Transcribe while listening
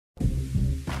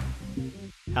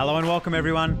Hello and welcome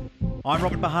everyone. I'm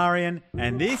Robert Baharian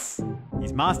and this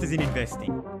is Masters in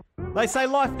Investing. They say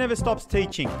life never stops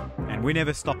teaching and we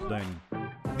never stop learning.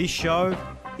 This show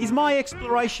is my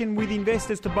exploration with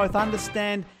investors to both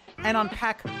understand and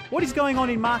unpack what is going on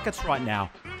in markets right now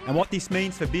and what this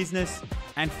means for business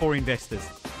and for investors.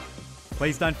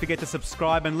 Please don't forget to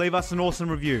subscribe and leave us an awesome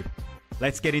review.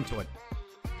 Let's get into it.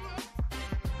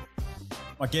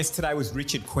 My guest today was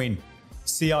Richard Quin,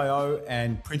 CIO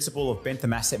and Principal of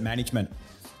Bentham Asset Management.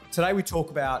 Today we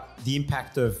talk about the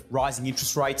impact of rising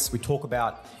interest rates, we talk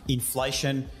about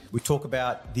inflation, we talk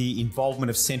about the involvement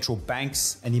of central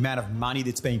banks and the amount of money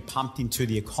that's being pumped into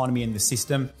the economy and the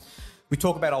system. We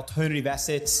talk about alternative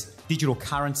assets, digital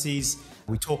currencies,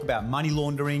 we talk about money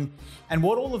laundering and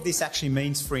what all of this actually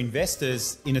means for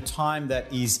investors in a time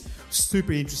that is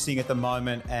super interesting at the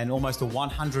moment and almost a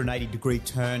 180-degree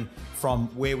turn from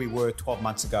where we were 12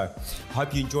 months ago. I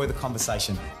hope you enjoy the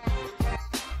conversation.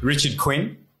 Richard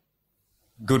Quin,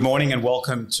 good morning and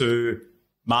welcome to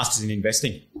Masters in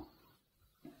Investing.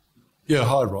 Yeah,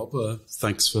 hi Rob.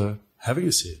 Thanks for having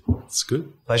us here. It's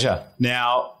good. Pleasure.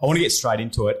 Now, I want to get straight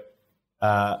into it.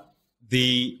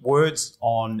 The words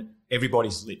on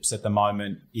everybody's lips at the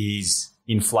moment is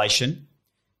inflation,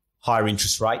 higher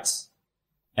interest rates,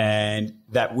 and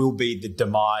that will be the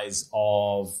demise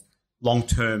of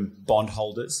long-term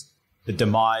bondholders, the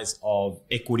demise of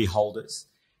equity holders.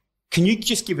 Can you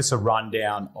just give us a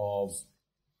rundown of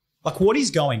what is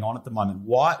going on at the moment?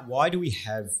 Why do we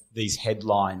have these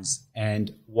headlines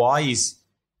and why is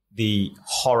the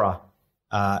horror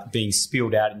being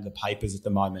spilled out in the papers at the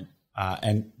moment?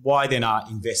 And why then are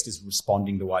investors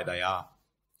responding the way they are?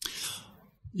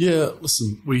 Yeah,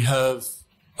 listen, we have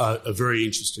a very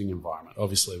interesting environment.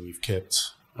 Obviously, we've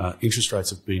kept interest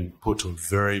rates have been put to a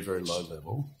very, very low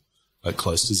level,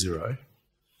 close to zero.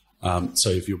 So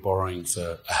if you're borrowing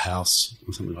for a house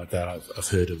or something like that, I've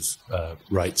heard of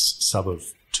rates sub of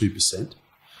 2%,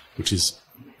 which is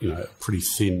a pretty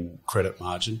thin credit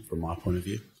margin from my point of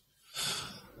view.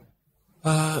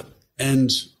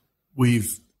 And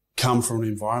we've come from an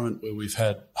environment where we've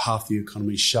had half the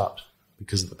economy shut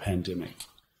because of the pandemic.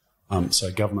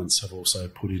 So governments have also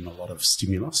put in a lot of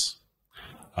stimulus,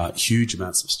 huge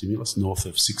amounts of stimulus, north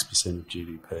of 6% of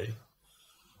GDP.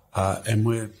 And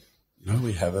we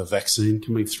have a vaccine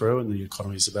coming through and the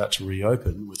economy is about to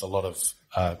reopen with a lot of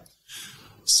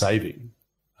saving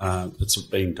that's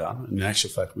been done. And in actual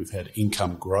fact, we've had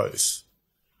income growth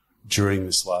during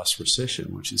this last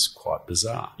recession, which is quite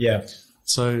bizarre. Yeah.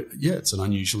 So, yeah, it's an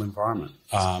unusual environment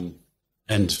and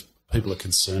people are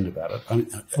concerned about it.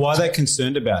 Why are they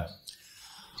concerned about it?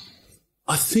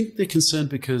 I think they're concerned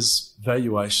because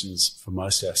valuations for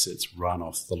most assets run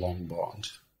off the long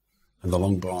bond. And the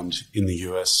long bond in the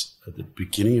US at the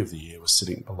beginning of the year was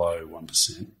sitting below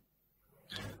 1%.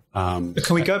 But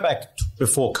can we go back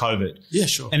before COVID? Yeah,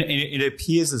 sure. And it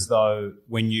appears as though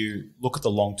when you look at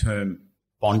the long-term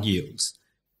bond yields,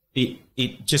 it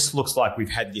just looks like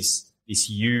we've had this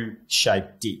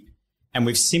U-shaped dip and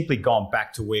we've simply gone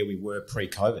back to where we were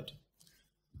pre-COVID.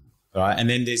 Right? And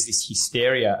then there's this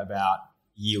hysteria about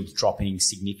yields dropping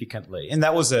significantly. And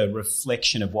that was a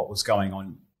reflection of what was going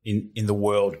on in the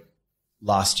world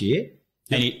last year.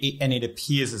 Yep. And it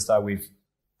appears as though we've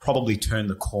probably turned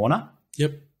the corner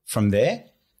from there.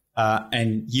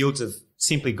 And yields have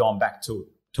simply gone back to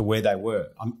where they were.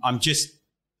 I'm just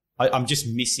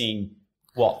missing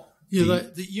what? Yeah,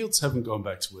 the yields haven't gone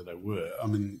back to where they were. I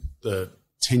mean, the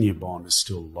 10-year bond is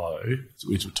still low,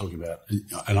 which we're talking about.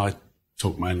 And I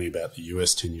talk mainly about the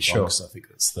US 10-year bond because I think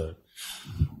that's the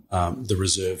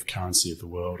reserve currency of the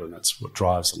world and that's what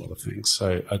drives a lot of things.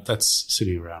 So that's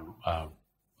sitting around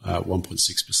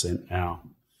 1.6% now.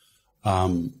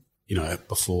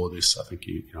 Before this, I think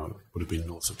it would have been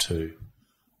north of 2.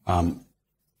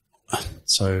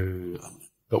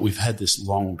 But we've had this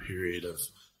long period of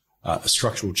a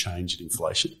structural change in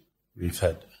inflation. You've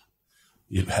had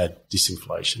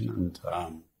disinflation, and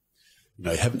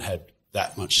you haven't had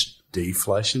that much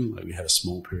deflation. Like we had a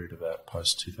small period of that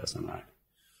post 2008,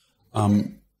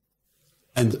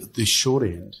 and the short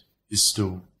end is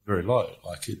still very low.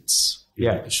 Like it's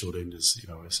the short end is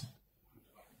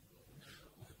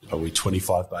are we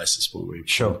 25 basis point? We're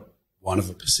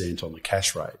 1% on the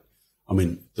cash rate. I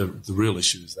mean, the real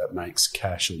issue is that makes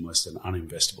cash almost an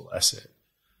uninvestable asset.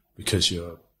 Because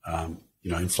you're,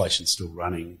 inflation's still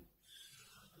running.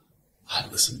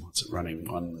 Listen, what's it running?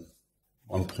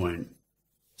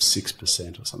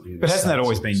 1.6% or something. But hasn't that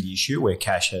always been the issue where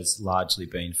cash has largely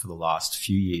been for the last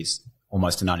few years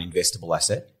almost an uninvestable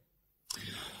asset?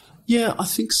 Yeah, I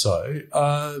think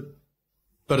so.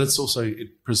 But it's also,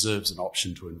 it preserves an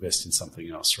option to invest in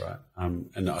something else, right?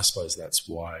 And I suppose that's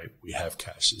why we have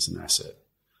cash as an asset.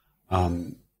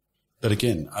 But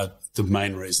again, the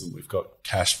main reason we've got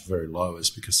cash very low is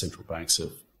because central banks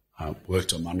have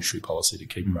worked on monetary policy to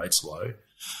keep rates low,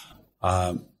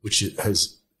 which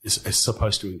is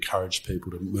supposed to encourage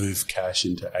people to move cash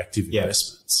into active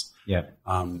investments. Yeah.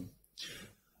 And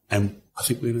I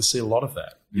think we're going to see a lot of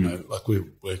that. You know, like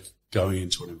we're going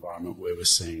into an environment where we're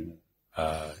seeing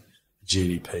a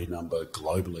GDP number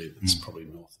globally that's probably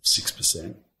north of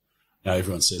 6%. Now,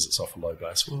 everyone says it's off a low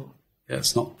base. Well, yeah,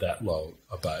 it's not that low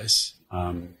a base.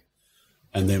 And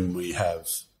then we have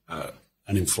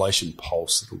an inflation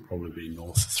pulse that will probably be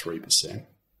north of 3%.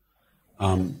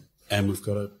 And we've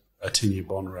got a 10-year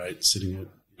bond rate sitting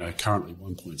at currently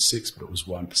 1.6, but it was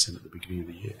 1% at the beginning of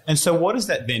the year. And so what does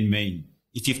that then mean?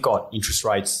 If you've got interest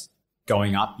rates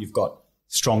going up, you've got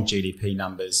strong GDP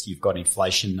numbers, you've got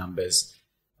inflation numbers,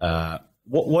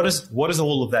 what does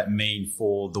all of that mean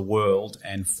for the world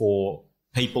and for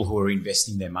people who are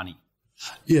investing their money?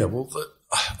 Yeah, well,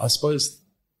 I suppose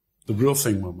the real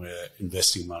thing when we're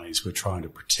investing money is we're trying to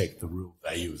protect the real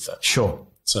value of that. Sure.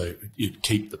 So you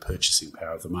keep the purchasing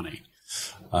power of the money.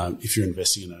 If you're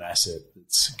investing in an asset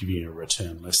that's giving you a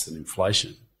return less than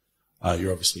inflation,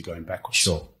 you're obviously going backwards.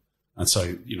 Sure. And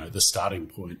so, the starting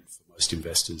point for most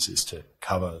investors is to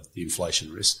cover the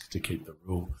inflation risk to keep the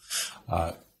real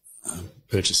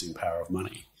purchasing power of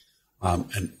money.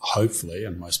 And hopefully,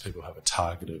 and most people have a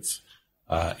target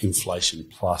of inflation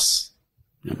plus,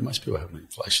 most people have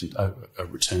a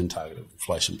return target of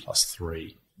inflation plus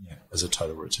 3 as a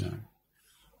total return.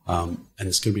 And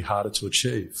it's going to be harder to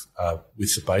achieve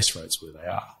with the base rates where they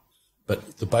are.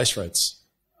 But the base rates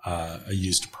are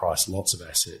used to price lots of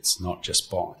assets, not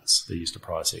just bonds. They're used to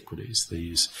price equities. They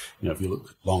use, if you look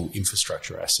at long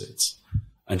infrastructure assets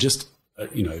and just,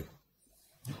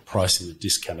 pricing the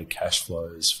discounted cash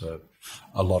flows for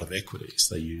a lot of equities,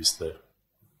 they use the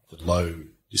low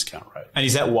discount rate. And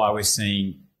is that why we're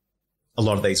seeing a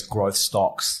lot of these growth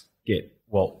stocks get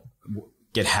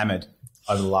hammered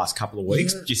over the last couple of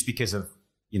weeks just because of,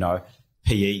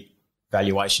 PE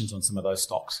valuations on some of those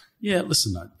stocks? Yeah,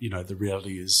 listen, the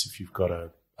reality is if you've got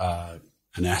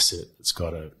an asset that's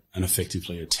got an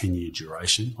effectively a 10-year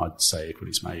duration, I'd say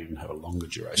equities may even have a longer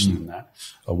duration than that.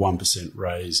 A 1%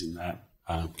 raise in that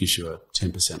gives you a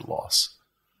 10% loss.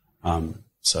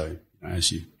 So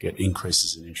as you get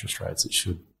increases in interest rates, it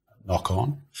should knock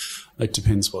on. It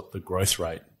depends what the growth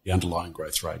rate, the underlying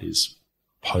growth rate is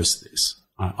post this.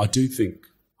 I do think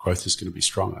growth is going to be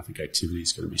strong. I think activity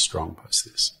is going to be strong post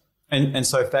this. And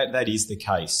so if that is the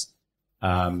case,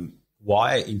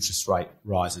 why are interest rate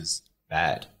rises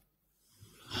bad?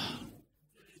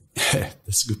 Yeah,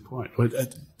 that's a good point.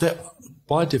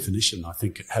 By definition, I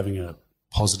think having a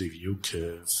positive yield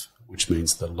curve, which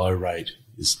means the low rate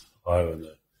is low and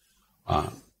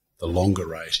the longer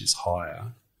rate is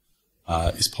higher,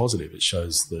 is positive. It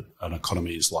shows that an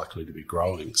economy is likely to be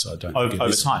growing. So I don't think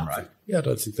over time, right? Yeah, I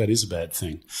don't think that is a bad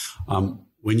thing.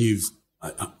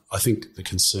 I think the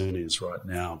concern is right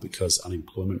now because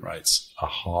unemployment rates are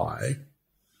high.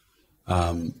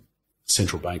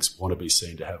 Central banks want to be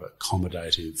seen to have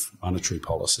accommodative monetary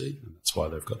policy, and that's why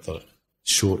they've got the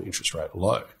short interest rate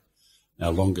low. Now,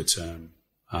 longer term,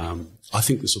 I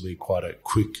think this will be quite a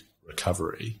quick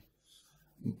recovery,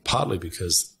 partly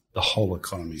because the whole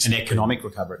economy is an economic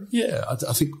recovery. Yeah,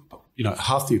 I think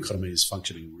half the economy is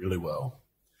functioning really well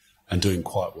and doing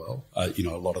quite well. A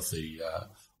lot of the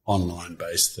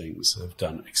online-based things have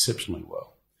done exceptionally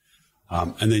well,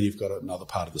 and then you've got another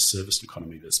part of the service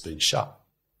economy that's been shut.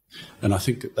 And I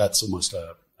think that's almost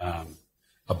a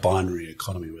binary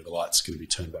economy where the light's going to be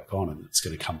turned back on and it's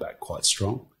going to come back quite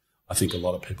strong. I think a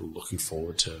lot of people are looking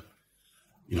forward to,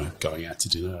 going out to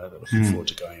dinner. They're looking forward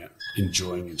to going out,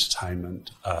 enjoying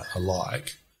entertainment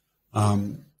alike.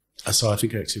 So I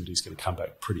think activity is going to come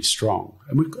back pretty strong.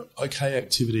 And we've got okay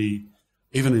activity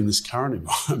even in this current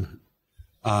environment.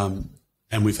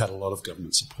 And we've had a lot of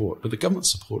government support. But the government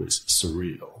support is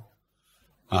surreal.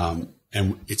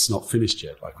 And it's not finished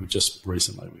yet. Like we've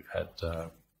had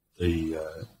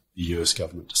the US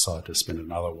government decide to spend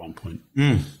another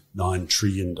 $1.9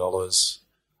 trillion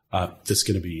that's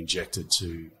going to be injected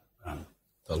to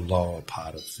the lower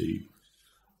part of the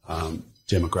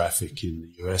demographic in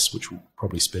the US, which will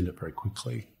probably spend it very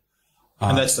quickly.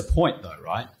 And that's the point though,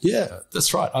 right? Yeah,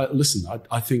 that's right. I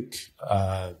think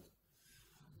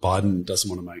Biden doesn't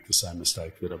want to make the same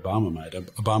mistake that Obama made.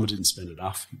 Obama didn't spend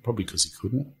enough, probably because he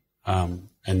couldn't. And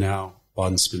now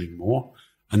Biden's spending more.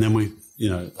 And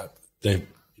then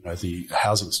the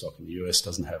housing stock in the US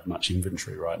doesn't have much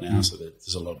inventory right now, so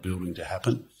there's a lot of building to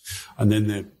happen. And then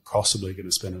they're possibly going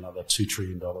to spend another $2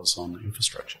 trillion on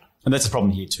infrastructure. And that's a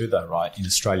problem here too, though, right? In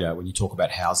Australia, when you talk about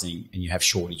housing and you have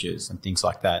shortages and things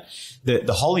like that,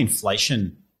 the whole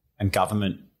inflation and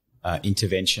government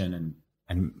intervention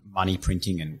and money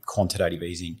printing and quantitative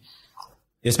easing,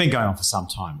 it's been going on for some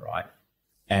time, right?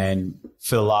 And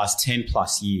for the last 10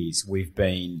 plus years, we've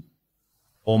been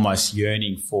almost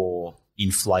yearning for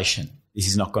inflation. This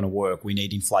is not going to work. We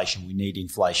need inflation. We need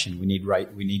inflation. We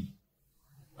need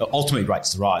ultimately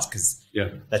rates to rise because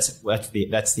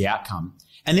that's the outcome.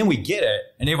 And then we get it,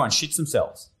 and everyone shits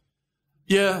themselves.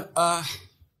 Yeah,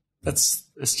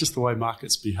 it's just the way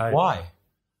markets behave. Why?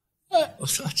 I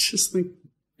just think,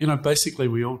 basically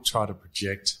we all try to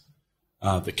project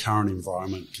the current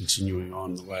environment continuing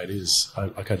on the way it is.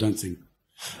 I don't think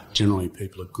generally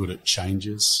people are good at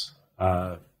changes.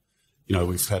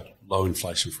 We've had low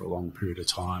inflation for a long period of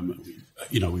time.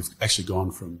 We've actually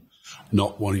gone from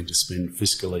not wanting to spend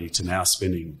fiscally to now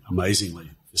spending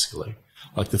amazingly fiscally.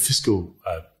 Like the fiscal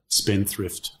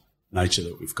spendthrift nature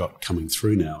that we've got coming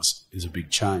through now is a big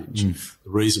change. The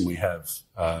reason we have,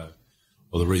 the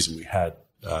reason we had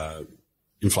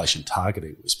inflation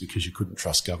targeting was because you couldn't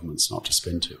trust governments not to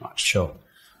spend too much. Sure.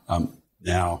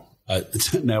 Now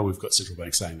we've got central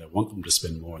banks saying they want them to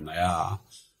spend more, and they are.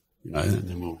 And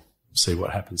then we'll see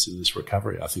what happens in this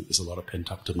recovery. I think there's a lot of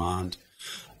pent-up demand.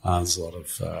 There's a lot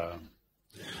of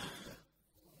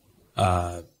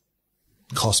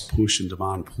cost push and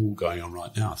demand pull going on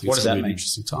right now. I think what does that mean? An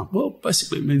interesting time. Well,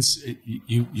 basically it means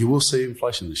you will see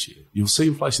inflation this year. You'll see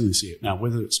inflation this year. Now,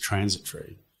 whether it's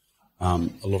transitory, a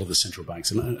lot of the central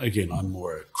banks, and again, I'm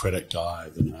more a credit guy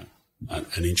than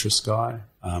an interest guy,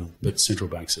 but central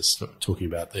banks are talking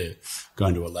about they're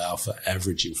going to allow for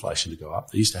average inflation to go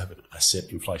up. They used to have a set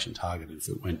inflation target, and if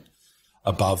it went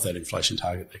above that inflation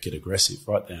target, they get aggressive.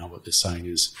 Right now, what they're saying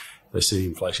is they see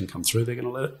inflation come through, they're going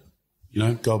to let it,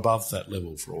 go above that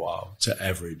level for a while to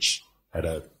average at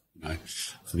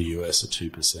for the US at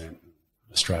 2%,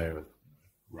 Australia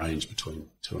range between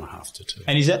 2.5 to 2.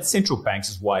 And is that central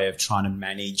banks' way of trying to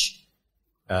manage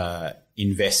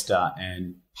investor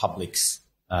and public's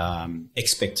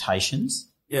expectations?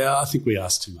 Yeah, I think we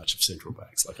ask too much of central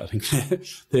banks. I think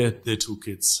their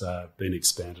toolkit's been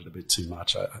expanded a bit too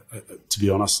much. To be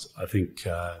honest, I think.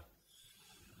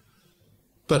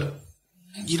 But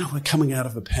we're coming out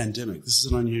of a pandemic. This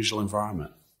is an unusual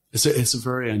environment. It's a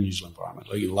very unusual environment.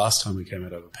 Like last time we came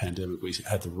out of a pandemic, we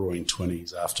had the Roaring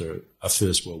 '20s after a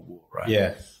First World War, right?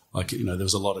 Yeah. There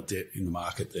was a lot of debt in the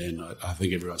market then. I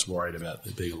think everyone's worried about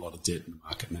there being a lot of debt in the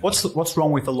market now. What's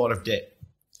wrong with a lot of debt?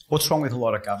 What's wrong with a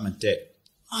lot of government debt?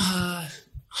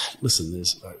 Listen,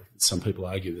 there's some people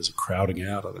argue there's a crowding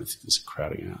out. I don't think there's a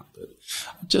crowding out, but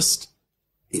just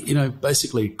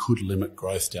basically it could limit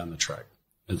growth down the track.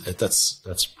 And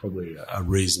that's probably a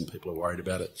reason people are worried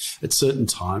about it. At certain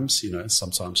times,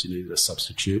 sometimes you need a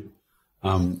substitute.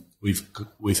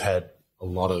 We've had a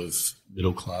lot of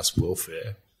middle class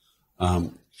welfare.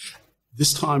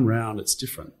 This time round, it's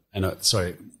different. And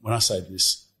when I say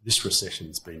this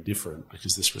recession's been different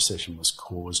because this recession was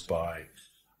caused by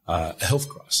a health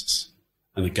crisis,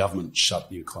 and the government shut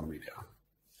the economy down.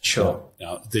 Sure.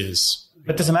 Now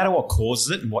but does it matter what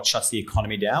causes it and what shuts the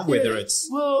economy down? Whether it's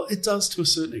it does to a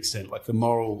certain extent. Like the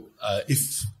moral,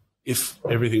 if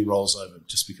everything rolls over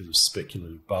just because of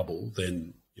speculative bubble,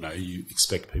 then you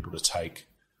expect people to take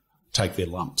their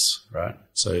lumps, right?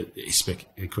 So you expect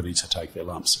equity to take their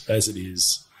lumps. As it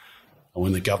is,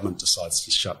 when the government decides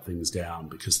to shut things down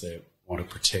because they want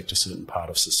to protect a certain part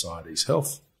of society's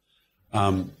health,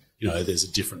 there's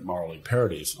a different moral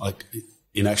imperative. Like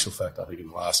in actual fact, I think in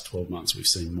the last 12 months, we've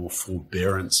seen more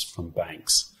forbearance from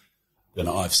banks than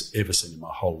I've ever seen in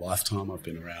my whole lifetime. I've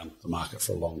been around the market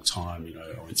for a long time.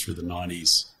 I went through the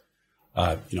 90s.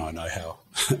 I know how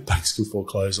banks can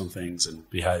foreclose on things and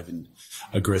behave in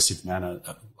aggressive manner.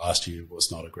 Last year was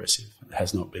not aggressive. It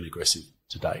has not been aggressive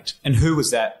to date. And who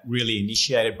was that really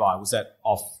initiated by? Was that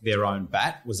off their own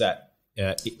bat? Was that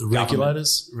the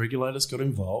regulators got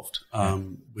involved,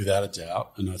 without a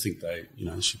doubt, and I think they,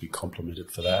 should be complimented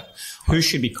for that. Who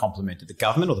should be complimented, the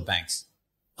government or the banks?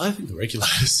 I think the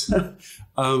regulators.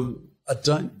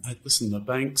 Listen, the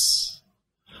banks.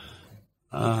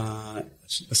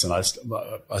 Listen,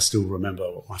 I still remember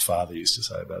what my father used to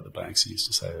say about the banks. He used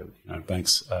to say,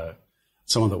 banks,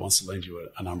 someone that wants to lend you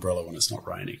an umbrella when it's not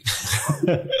raining.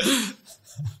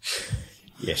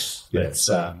 Yes, that's.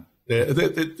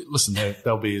 Listen,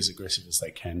 they'll be as aggressive as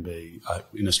they can be.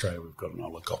 In Australia, we've got an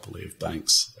oligopoly of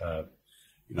banks.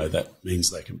 That means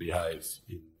they can behave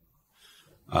in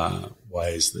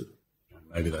ways that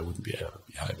maybe they wouldn't be able to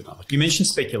behave in other. You mentioned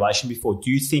speculation before. Do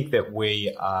you think that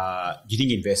do you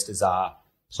think investors are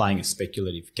playing a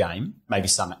speculative game? Maybe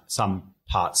some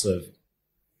parts of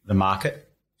the market.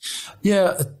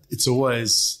 Yeah, it's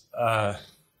always.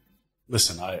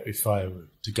 Listen, if I were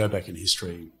to go back in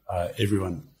history,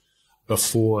 everyone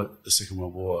before the Second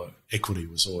World War, equity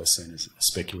was always seen as a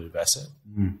speculative asset.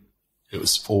 Mm. It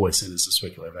was always seen as a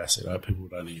speculative asset. People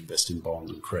would only invest in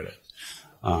bonds and credit.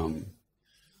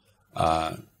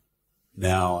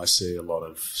 Now I see a lot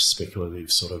of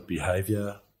speculative sort of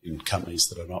behaviour in companies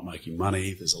that are not making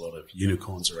money. There's a lot of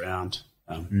unicorns around.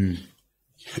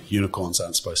 Unicorns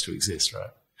aren't supposed to exist,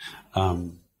 right?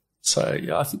 So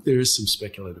yeah, I think there is some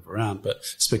speculation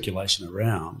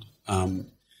around.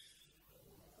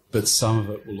 But some of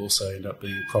it will also end up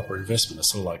being a proper investment. It's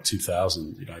sort of like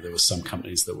 2000. There were some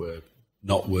companies that were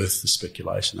not worth the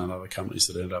speculation, and other companies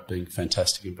that ended up being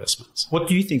fantastic investments. What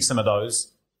do you think some of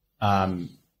those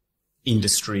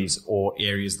industries or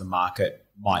areas of the market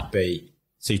might be?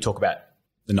 So you talk about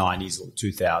the 90s or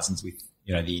 2000s with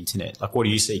the internet. Like, what do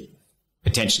you see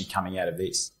potentially coming out of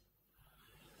this?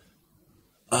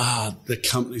 The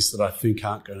companies that I think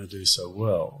aren't going to do so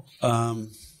well.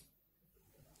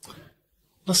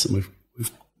 Listen,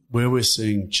 where we're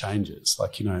seeing changes,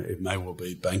 it may well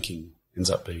be banking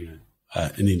ends up being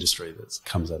an industry that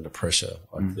comes under pressure,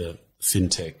 like the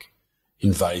fintech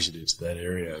invasion into that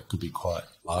area could be quite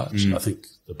large. I think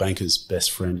the banker's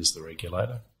best friend is the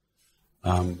regulator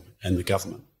and the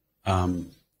government.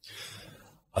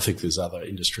 I think there's other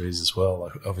industries as well.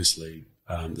 Like obviously,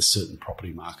 there's certain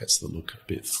property markets that look a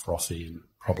bit frothy and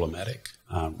problematic.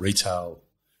 Retail,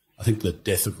 I think the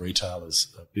death of retail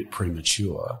is a bit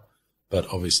premature, but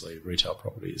obviously retail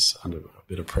property is under a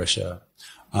bit of pressure.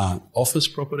 Office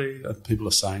property, people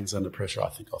are saying is under pressure. I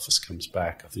think office comes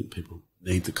back. I think people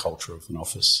need the culture of an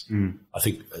office. I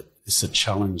think it's a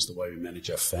challenge the way we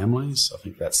manage our families. I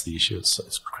think that's the issue.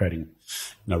 It's creating,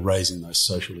 raising those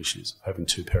social issues of having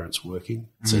two parents working.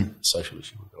 It's a social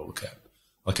issue we've got to look at.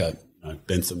 Like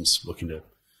Bentham's looking to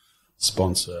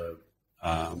sponsor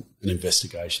an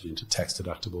investigation into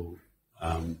tax-deductible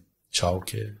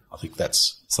childcare. I think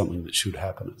that's something that should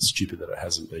happen. It's stupid that it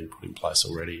hasn't been put in place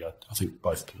already. I think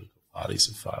both political parties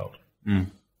have failed.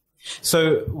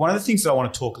 So one of the things that I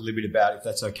want to talk a little bit about, if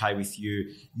that's okay with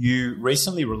you, you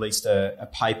recently released a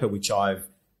paper which I've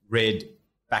read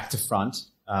back to front,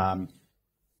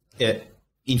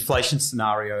 inflation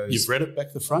scenarios. You've read it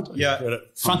back to front? Yeah, read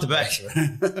it front to back.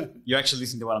 You actually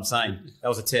listened to what I'm saying. That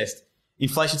was a test.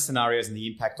 Inflation scenarios and the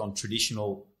impact on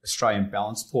traditional Australian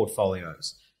balanced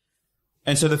portfolios.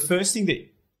 And so the first thing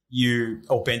that you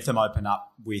or Bentham open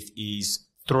up with is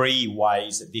 3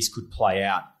 ways that this could play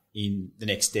out in the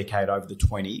next decade over the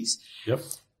 20s. Yep.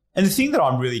 And the thing that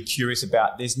I'm really curious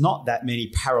about, there's not that many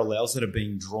parallels that are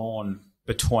being drawn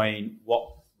between what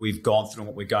we've gone through and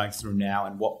what we're going through now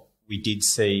and what we did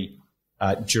see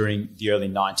during the early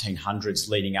 1900s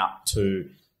leading up to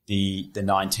the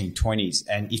 1920s.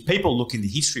 And if people look in the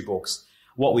history books,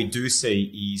 what we do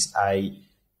see is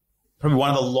probably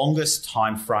one of the longest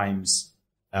time frames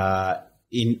that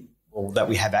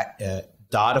we have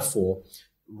data for,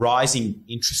 rising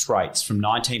interest rates from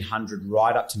 1900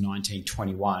 right up to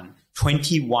 1921,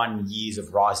 21 years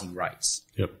of rising rates.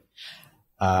 Yep.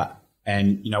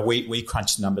 And, we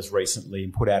crunched numbers recently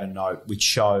and put out a note which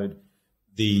showed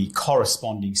the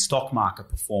corresponding stock market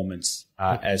performance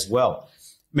as well.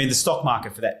 I mean, the stock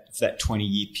market for that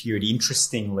 20-year period,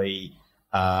 interestingly,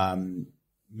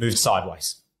 moved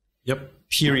sideways. Yep.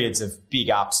 Periods of big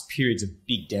ups, periods of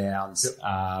big downs.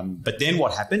 Yep. But then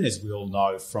what happened, as we all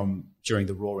know from during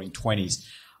the Roaring 20s,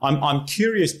 I'm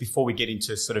curious before we get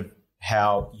into sort of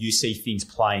how you see things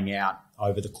playing out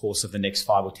over the course of the next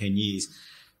 5 or 10 years.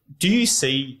 Do you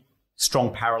see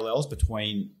strong parallels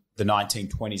between the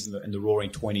 1920s and the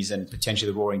Roaring 20s and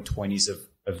potentially the Roaring 20s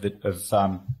of the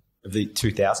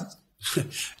 2000s?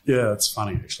 Yeah, it's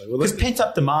funny actually. Well, because pent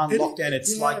up demand, lockdown,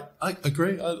 it's like I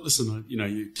agree. Listen,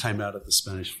 you came out of the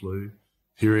Spanish flu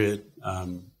period.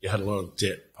 You had a lot of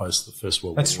debt post the First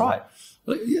World War. That's right.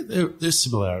 Yeah, there's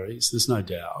similarities. There's no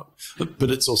doubt,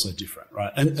 but it's also different,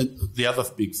 right? And the other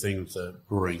big thing of the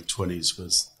Roaring 20s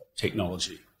was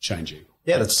technology changing.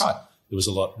 Yeah, that's right. There was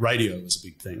a lot. Radio was a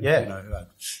big thing. Yeah.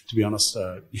 To be honest,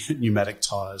 pneumatic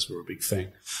tyres were a big thing.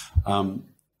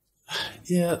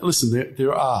 Yeah, listen,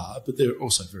 there are, but there are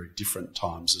also very different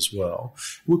times as well.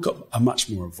 We've got a much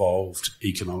more evolved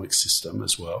economic system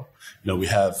as well. We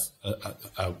have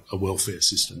a welfare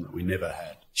system that we never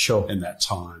had in that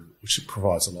time, which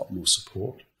provides a lot more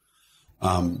support.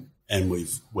 And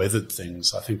we've weathered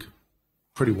things, I think,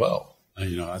 pretty well.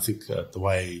 I think the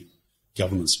way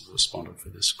governments have responded for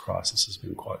this crisis has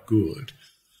been quite good.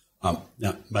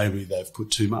 Now, maybe they've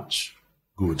put too much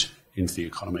good into the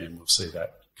economy, and we'll see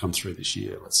that come through this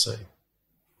year. Let's see.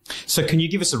 So can you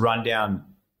give us a rundown,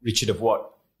 Richard, of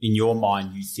what, in your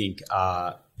mind, you think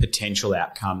are potential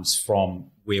outcomes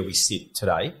from where we sit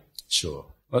today? Sure.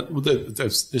 Well,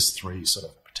 there's three sort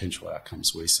of potential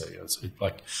outcomes we see. It's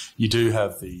like you do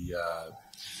have the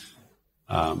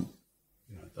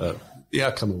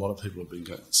outcome a lot of people have been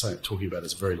talking about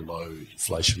is a very low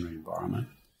inflationary environment.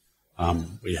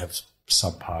 We have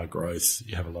subpar growth.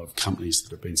 You have a lot of companies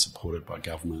that have been supported by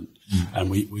government, and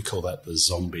we call that the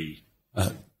zombie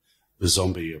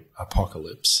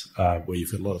apocalypse, where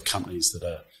you've got a lot of companies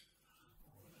that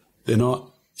they're not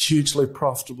hugely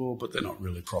profitable, but they're not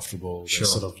really profitable. They're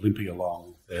sort of limping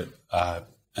along,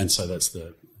 and so that's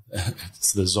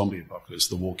it's the zombie apocalypse,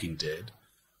 the Walking Dead,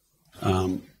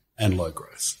 and low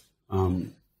growth.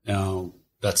 Now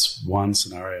that's one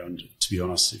scenario, and to be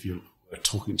honest, if you were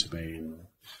talking to me in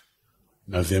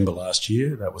November last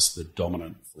year, that was the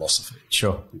dominant philosophy.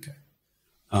 Sure. Okay.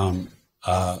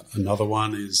 Another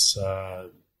one is,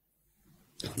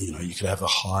 you could have a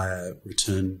higher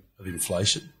return of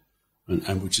inflation,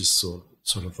 and which is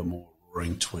sort of the more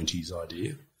roaring 20s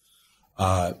idea.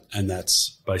 And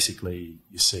that's basically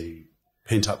you see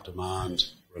pent-up demand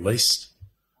released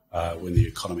when the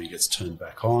economy gets turned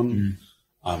back on.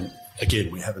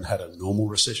 Again, we haven't had a normal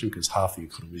recession because half the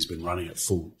economy has been running at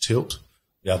full tilt.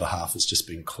 The other half has just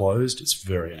been closed. It's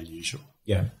very unusual.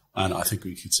 Yeah. And I think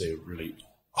we could see a really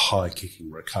high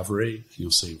kicking recovery. You'll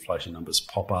see inflation numbers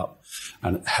pop up,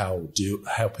 and how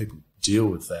people deal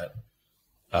with that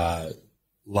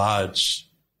large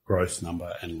growth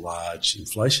number and large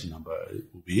inflation number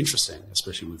will be interesting,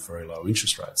 especially with very low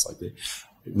interest rates.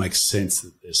 It makes sense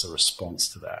that there's a response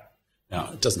to that. Now,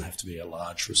 it doesn't have to be a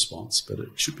large response, but it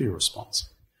should be a response.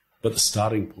 But the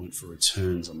starting point for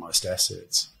returns on most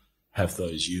assets have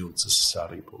those yields as a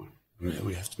starting point.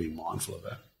 We have to be mindful of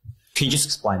that. Can you just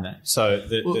explain that? So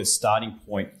the starting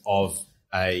point of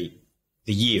the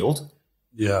yield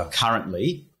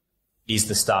currently is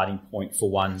the starting point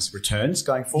for one's returns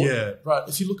going forward? Yeah, right.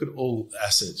 If you look at all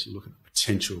assets, you look at the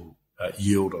potential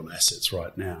yield on assets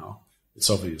right now, it's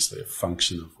obviously a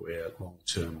function of where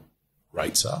long-term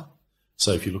rates are.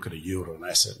 So if you look at a yield on an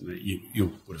asset,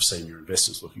 you would have seen your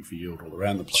investors looking for yield all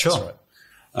around the place, sure.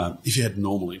 Right? If you had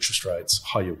normal interest rates,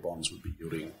 high-yield bonds would be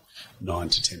yielding 9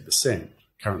 to 10%.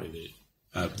 Currently,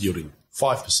 they're yielding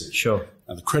 5%. Sure.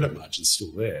 And the credit margin's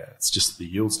still there. It's just the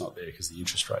yield's not there because the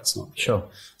interest rate's not there. Sure.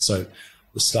 So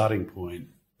the starting point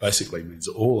basically means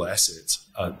all assets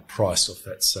are priced off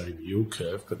that same yield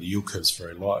curve, but the yield curve's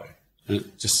very low. And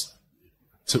it just,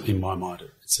 in my mind,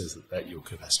 it says that yield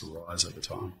curve has to rise over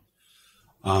time.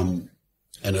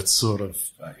 And it's sort of,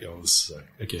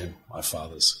 again, my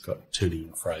father's got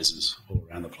turning phrases all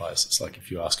around the place. It's like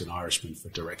if you ask an Irishman for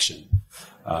direction,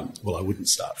 I wouldn't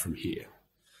start from here.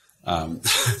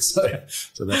 So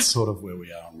that's sort of where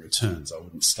we are on returns. I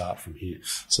wouldn't start from here.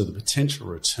 So the potential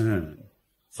return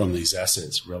from these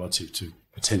assets relative to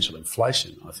potential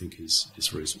inflation, I think, is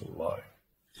reasonably low.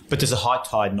 But does a high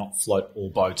tide not float all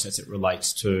boats as it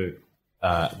relates to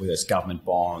whether it's government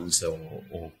bonds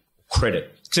or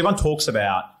credit? Because everyone talks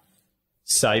about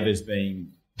savers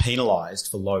being penalised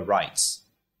for low rates,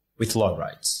 with low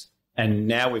rates. And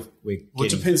now we're getting... Well,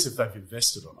 it depends if they've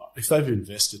invested or not. If they've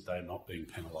invested, they're not being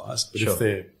penalised. But sure. If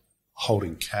they're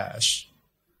holding cash,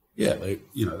 they're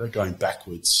going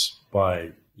backwards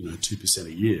by 2%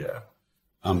 a year.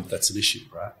 That's an issue,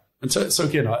 right? And so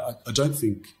again, I don't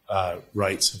think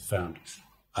rates have found.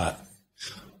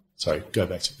 Go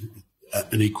back to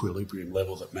an equilibrium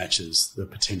level that matches the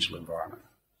potential environment.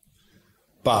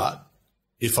 But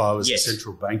if I was a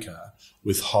central banker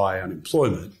with high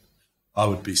unemployment, I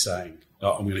would be saying,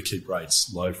 I'm going to keep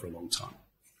rates low for a long time.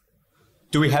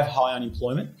 Do we have high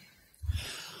unemployment?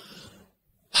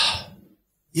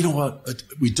 You know what?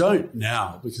 We don't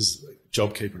now because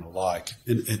JobKeeper and alike,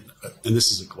 and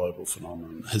this is a global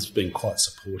phenomenon, has been quite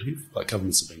supportive. Like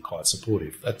governments have been quite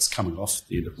supportive. That's coming off at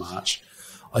the end of March.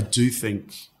 I do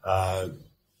think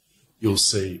you've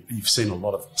seen a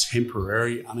lot of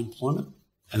temporary unemployment,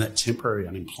 and that temporary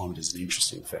unemployment is an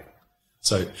interesting thing.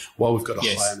 So while we've got a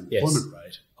high unemployment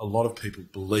rate, a lot of people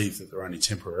believe that they're only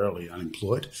temporarily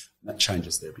unemployed, and that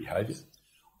changes their behaviour.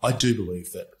 I do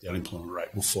believe that the unemployment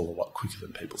rate will fall a lot quicker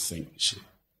than people think this year.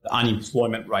 The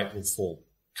unemployment rate will fall?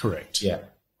 Correct. Yeah.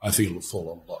 I think it will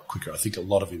fall a lot quicker. I think a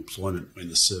lot of employment when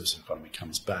the service economy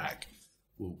comes back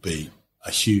will be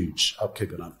a huge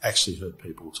upkeep. And I've actually heard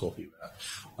people talking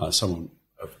about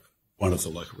one of the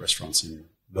local restaurants in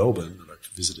Melbourne that I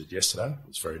visited yesterday. It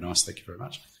was very nice. Thank you very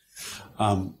much.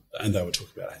 And they were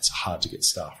talking about it's hard to get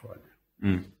staff right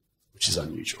now, which is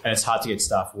unusual. And it's hard to get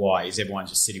staff. Why? Is everyone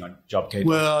just sitting on JobKeeper?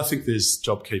 Well, I think there's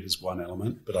JobKeeper's one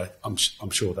element, but I'm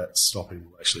sure that stopping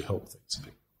will actually help things a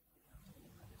bit.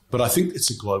 But I think it's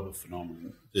a global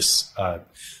phenomenon. This,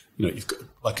 you've got,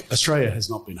 like, Australia has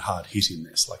not been hard hit in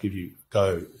this. Like,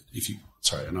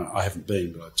 sorry, I know I haven't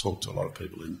been, but I talked to a lot of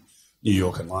people in New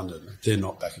York and London. They're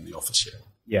not back in the office yet.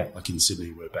 Yeah. Like in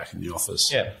Sydney, we're back in the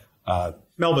office. Yeah.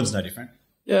 Melbourne's no different.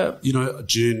 Yeah.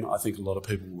 June, I think a lot of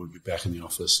people will be back in the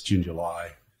office, June,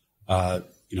 July.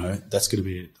 That's going to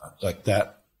be like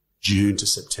that June to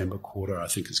September quarter, I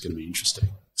think is going to be interesting.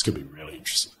 It's going to be really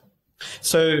interesting.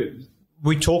 So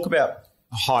we talk about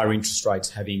higher interest rates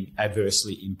having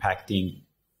adversely impacting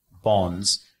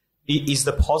bonds. Is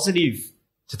the positive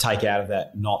to take out of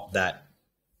that not that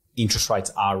interest rates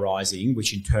are rising,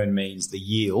 which in turn means the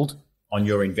yield on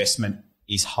your investment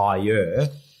is higher?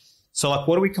 So, like,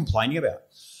 what are we complaining about?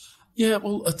 Yeah,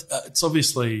 well, it's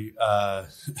obviously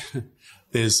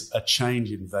there's a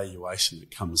change in valuation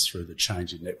that comes through the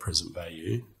change in net present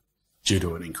value due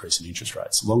to an increase in interest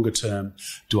rates. Longer term,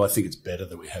 do I think it's better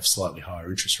that we have slightly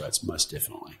higher interest rates? Most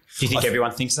definitely. Do you think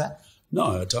everyone thinks that?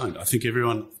 No, I don't. I think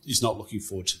everyone is not looking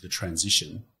forward to the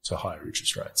transition to higher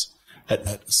interest rates.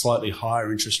 At slightly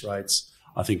higher interest rates,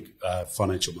 I think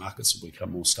financial markets will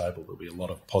become more stable. There'll be a lot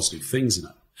of positive things in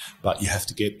it. But you have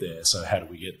to get there. So how do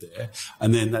we get there?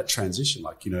 And then that transition,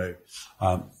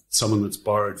 someone that's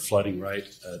borrowed floating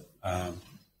rate at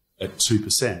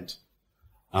 2%,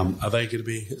 are they going to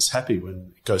be as happy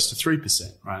when it goes to 3%,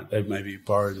 right? They've maybe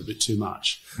borrowed a bit too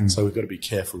much. So we've got to be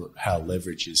careful of how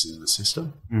leverage is in the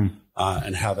system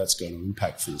and how that's going to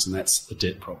impact things. And that's the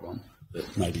debt problem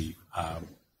that may be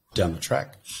down the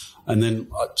track. And then,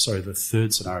 the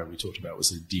third scenario we talked about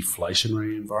was a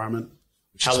deflationary environment.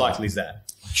 How likely is that?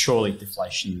 Surely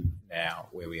deflation now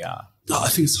where we are. No, I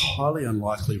think it's highly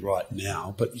unlikely right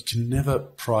now, but you can never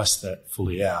price that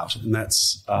fully out. And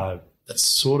that's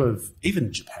sort of,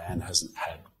 even Japan hasn't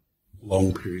had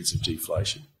long periods of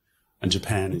deflation. And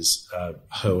Japan is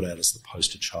hurled out as the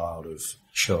poster child of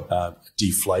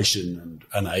deflation and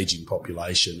an aging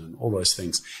population and all those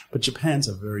things. But Japan's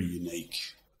a very unique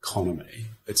economy.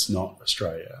 It's not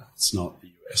Australia. It's not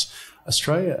the US.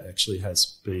 Australia actually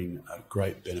has been a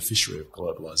great beneficiary of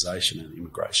globalisation and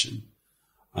immigration.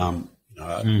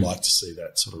 I'd like to see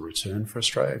that sort of return for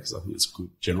Australia because I think it's good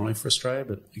generally for Australia.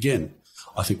 But again,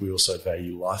 I think we also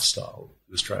value lifestyle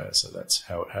in Australia. So that's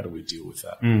how do we deal with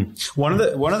that?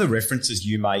 One of the references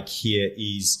you make here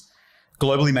is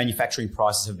globally manufacturing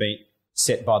prices have been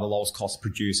set by the lowest cost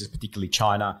producers, particularly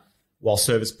China, while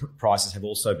service prices have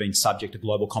also been subject to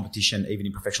global competition, even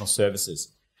in professional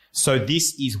services. So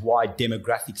this is why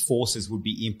demographic forces would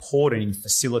be important in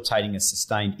facilitating a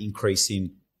sustained increase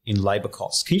in labour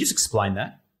costs. Can you just explain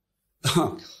that?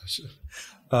 Oh,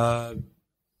 gosh.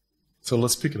 So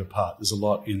let's pick it apart. There's a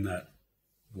lot in that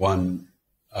one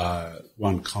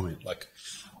comment. Like,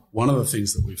 one of the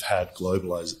things that we've had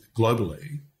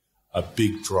globally, a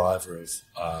big driver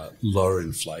of lower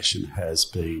inflation has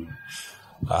been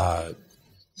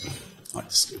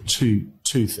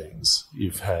two things.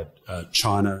 You've had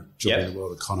China joining the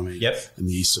world economy and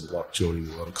the Eastern Bloc joining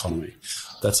the world economy.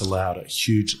 That's allowed a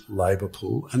huge labour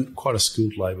pool and quite a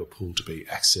skilled labour pool to be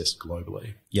accessed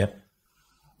globally.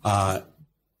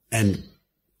 And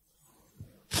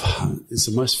it's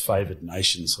the most favoured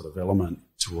nation sort of element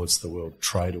towards the World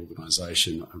Trade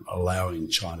Organization, allowing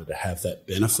China to have that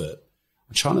benefit.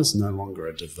 China's no longer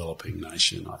a developing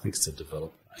nation. I think it's a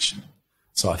developed nation.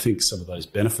 So I think some of those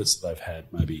benefits that they've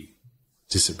had maybe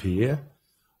disappear.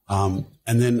 And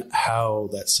then how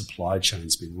that supply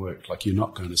chain's been worked. Like, you're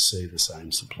not going to see the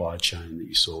same supply chain that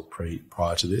you saw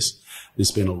prior to this.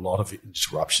 There's been a lot of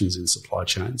disruptions in supply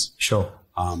chains. Sure.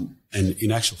 And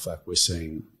in actual fact, we're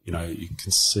seeing, you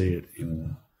can see it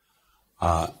in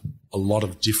a lot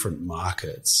of different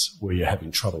markets where you're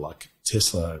having trouble. Like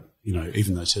Tesla,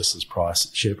 even though Tesla's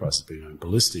share price has been going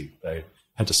ballistic, they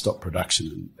had to stop production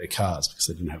in their cars because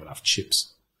they didn't have enough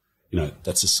chips.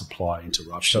 That's a supply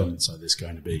interruption. Sure. So there's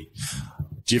going to be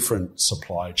different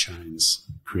supply chains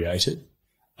created.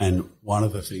 And one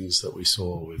of the things that we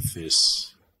saw with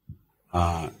this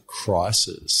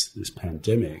crisis, this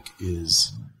pandemic,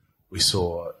 is we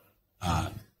saw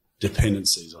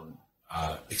dependencies on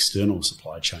external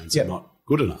supply chains are not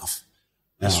good enough.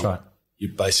 That's right. You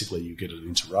get an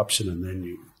interruption, and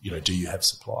then do you have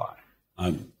supply?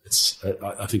 I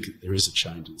think there is a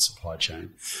change in the supply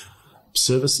chain.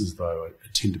 Services, though,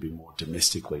 tend to be more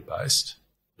domestically based,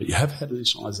 but you have had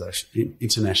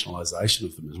internationalisation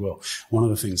of them as well. One of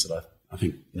the things that I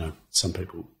think some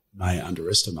people may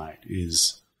underestimate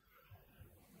is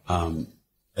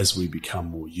as we become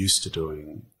more used to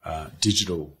doing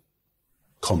digital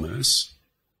commerce,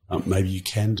 maybe you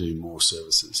can do more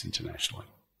services internationally.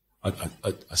 I'm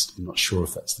not sure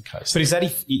if that's the case. But is that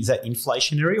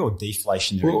inflationary or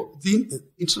deflationary? Well, the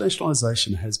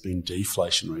internationalisation has been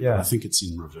deflationary. Yeah. But I think it's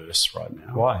in reverse right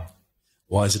now. Why?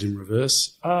 Why is it in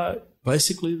reverse?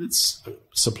 Basically, it's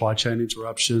supply chain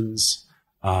interruptions.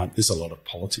 There's a lot of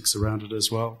politics around it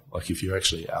as well. Like if you're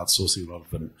actually outsourcing a lot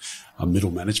of the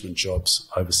middle management jobs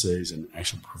overseas and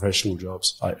actual professional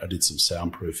jobs. I did some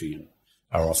soundproofing in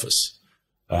our office.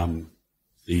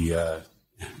 The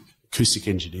acoustic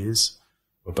engineers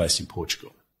were based in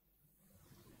Portugal.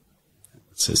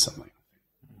 It says something.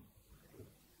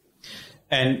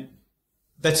 And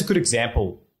that's a good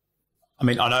example. I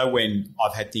mean, I know when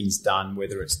I've had things done,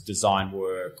 whether it's design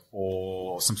work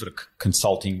or some sort of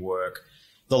consulting work,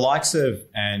 the likes of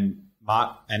and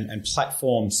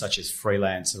platforms such as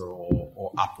Freelancer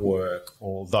or Upwork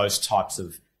or those types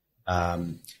of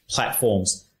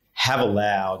platforms have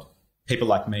allowed people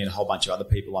like me and a whole bunch of other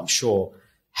people, I'm sure,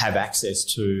 have access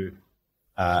to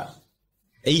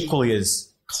equally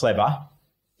as clever,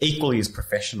 equally as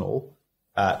professional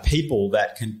people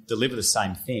that can deliver the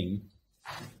same thing,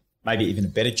 maybe even a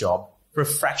better job, for a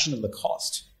fraction of the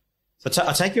cost. So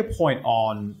I take your point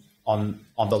on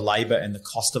the labour and the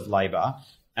cost of labour,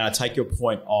 and I take your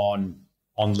point on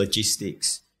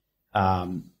logistics.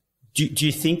 Do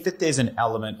you think that there's an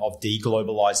element of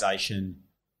deglobalisation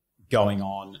going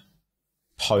on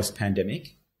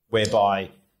post-pandemic,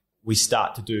 whereby we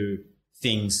start to do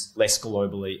things less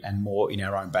globally and more in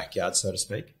our own backyard, so to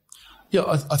speak? Yeah,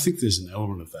 I think there's an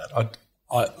element of that.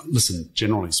 Listen,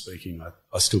 generally speaking,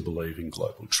 I still believe in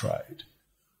global trade.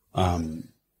 And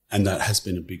that has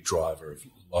been a big driver of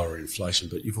lower inflation.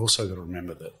 But you've also got to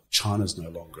remember that China's no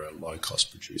longer a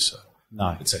low-cost producer.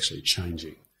 No. It's actually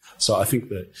changing. So I think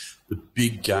that the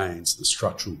big gains, the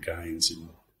structural gains in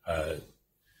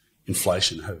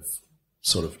inflation have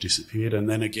sort of disappeared. And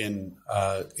then again,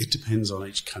 it depends on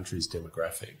each country's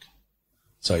demographic.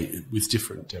 So with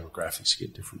different demographics, you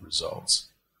get different results.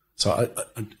 So I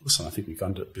think we've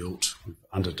underbuilt, we've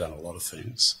underdone a lot of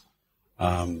things.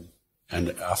 And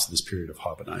after this period of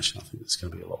hibernation, I think there's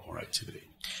going to be a lot more activity.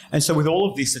 And so with all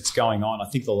of this that's going on, I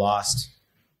think the last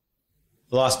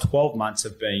 12 months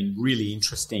have been really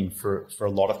interesting for a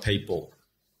lot of people.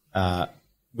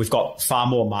 We've got far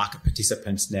more market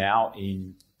participants now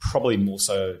in probably more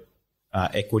so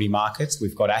equity markets.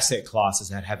 We've got asset classes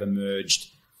that have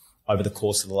emerged over the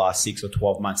course of the last 6 or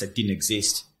 12 months that didn't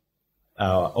exist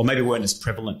or maybe weren't as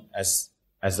prevalent as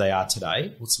they are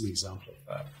today. What's an example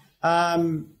of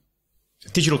that?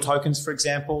 Digital tokens, for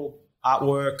example,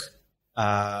 artwork.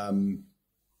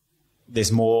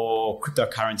 There's more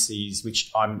cryptocurrencies,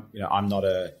 which I'm not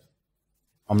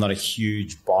a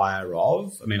huge buyer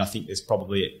of. I mean, I think there's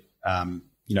probably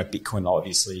Bitcoin,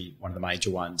 obviously one of the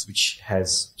major ones, which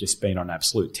has just been on an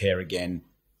absolute tear again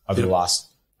over the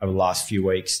last few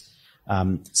weeks.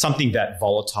 Something that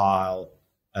volatile,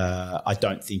 I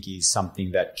don't think is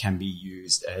something that can be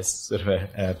used as sort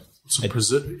of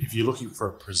if you're looking for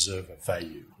a preserver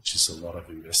value, which is a lot of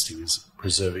investing, is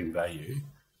preserving value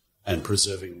and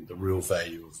preserving the real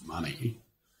value of money.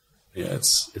 Yeah,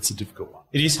 it's a difficult one.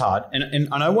 It is hard. And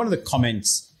I know one of the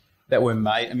comments that were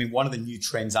made, I mean, one of the new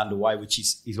trends underway, which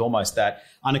is almost that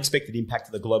unexpected impact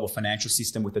of the global financial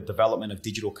system with the development of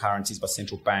digital currencies by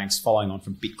central banks following on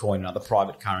from Bitcoin and other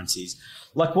private currencies.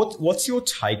 Like, what's your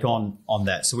take on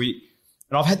that? So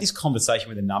and I've had this conversation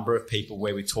with a number of people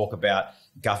where we talk about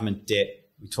government debt,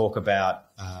 we talk about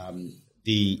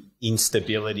the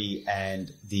instability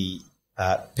and the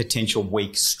potential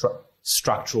weak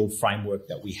structural framework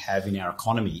that we have in our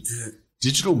economy. Yeah.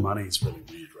 Digital money is really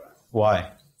weird, right?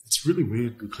 Why? It's really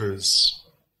weird because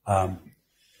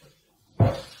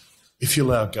if you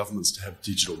allow governments to have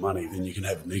digital money, then you can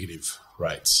have negative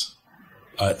rates.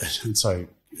 And so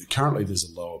currently there's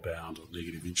a lower bound of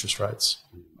negative interest rates.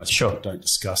 Sure. Don't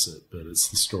discuss it, but it's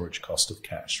the storage cost of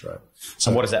cash, right?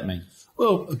 So what does that mean?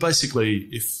 Well, basically,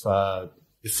 if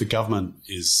the government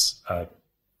is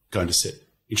going to set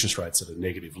interest rates at a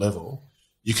negative level,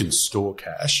 you can store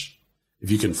cash. If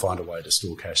you can find a way to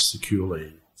store cash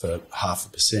securely for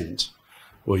 0.5%,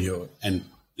 and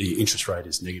the interest rate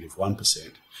is negative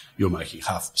 1%, you're making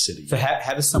 0.5% a year. So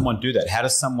how does someone do that? How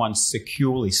does someone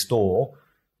securely store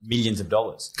millions of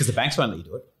dollars? Because the banks won't let you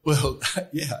do it. Well,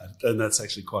 yeah, and that's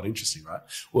actually quite interesting, right?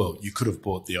 Well, you could have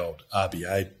bought the old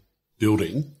RBA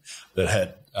building that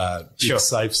had big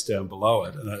safes down below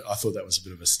it, and I thought that was a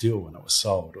bit of a steal when it was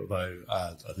sold, although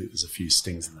I think there's a few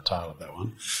stings in the tail of that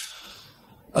one.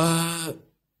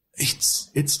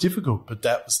 It's difficult, but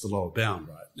that was the lower bound,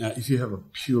 right? Now, if you have a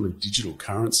purely digital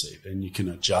currency, then you can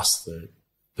adjust the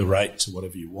rate to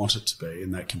whatever you want it to be,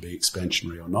 and that can be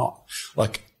expansionary or not.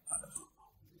 Like,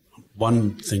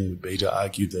 one thing would be to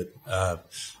argue that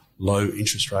low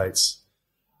interest rates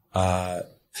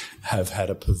have had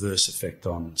a perverse effect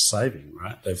on saving,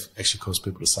 right? They've actually caused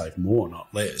people to save more, not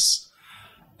less.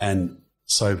 And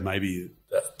so maybe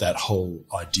that whole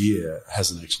idea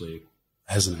hasn't actually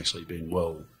been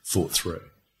well thought through.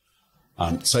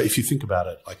 So if you think about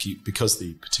it, like because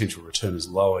the potential return is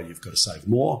lower, you've got to save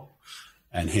more,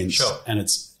 and hence, sure. and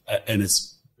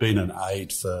it's been an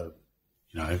aid for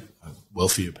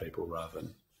wealthier people rather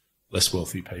than less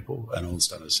wealthy people, and all it's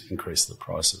done is increase the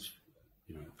price of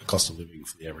the cost of living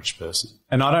for the average person.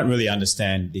 And I don't really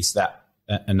understand that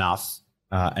enough,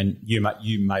 and you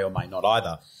may or may not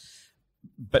either.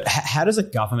 But how does a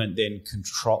government then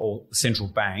control, central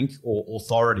bank or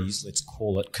authorities, let's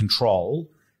call it,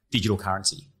 control digital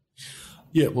currency?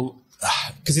 Yeah, well,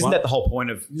 because isn't that the whole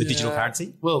point of the digital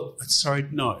currency? Well, sorry,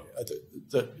 no.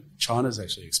 China's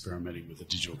actually experimenting with a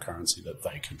digital currency that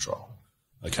they control.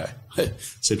 Okay,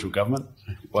 central government,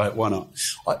 why not?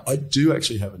 I do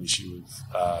actually have an issue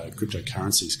with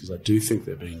cryptocurrencies because I do think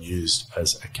they're being used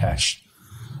as a cash,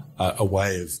 a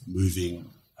way of moving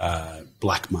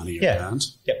black money around,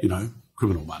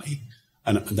 criminal money.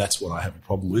 And that's what I have a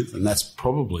problem with. And that's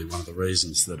probably one of the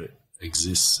reasons that it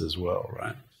exists as well,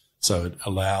 right? So it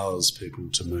allows people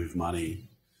to move money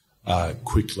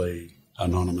quickly,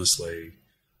 anonymously,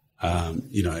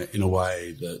 in a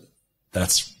way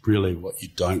that's really what you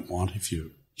don't want if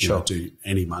you do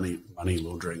any money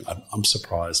laundering. I'm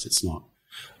surprised it's not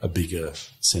a bigger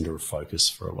centre of focus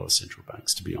for a lot of central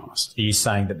banks, to be honest. Are you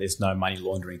saying that there's no money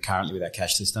laundering currently with our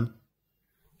cash system?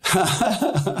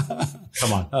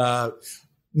 Come on.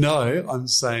 No, I'm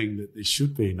saying that there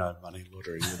should be no money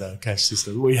laundering with our cash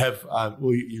system. We have,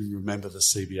 you remember the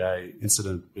CBA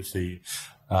incident with the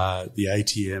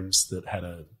ATMs that had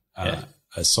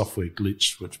a software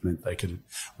glitch, which meant they could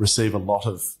receive a lot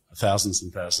of thousands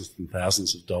and thousands and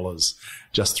thousands of dollars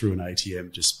just through an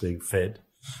ATM just being fed.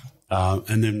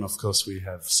 And then, of course, we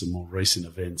have some more recent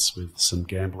events with some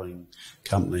gambling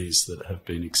companies that have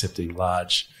been accepting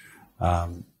large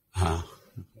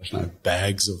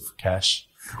bags of cash.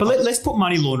 But let's put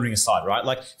money laundering aside, right?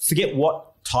 Like, forget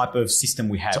what type of system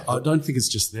we have. I don't think it's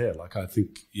just there. Like, I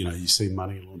think, you see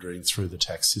money laundering through the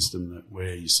tax system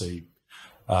where you see,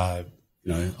 a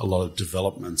lot of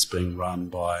developments being run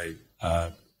by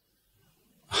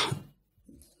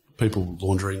people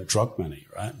laundering drug money,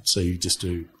 right? So you just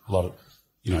do a lot of,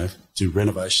 do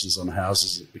renovations on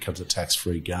houses, it becomes a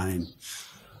tax-free gain.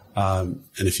 And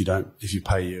if you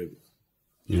pay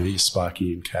your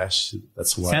Sparky in cash,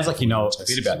 that's the way. Sounds like you know a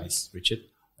bit about this, Richard.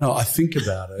 No, I think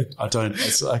about it. I don't.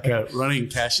 It's like running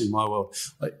cash in my world.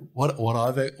 Like what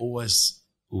I've always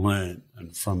learned,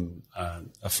 and from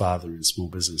a father in small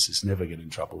business, is never get in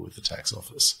trouble with the tax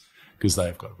office because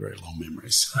they've got very long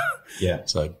memories. Yeah.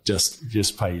 So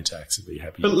just pay your tax and be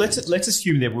happy. But let's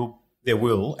assume there will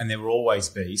and there will always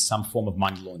be some form of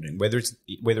money laundering, whether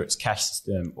it's cash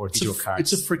system or digital currency.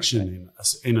 It's a friction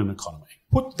in an economy.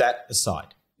 Put that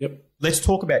aside. Yep. Let's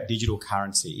talk about digital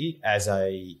currency as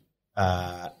an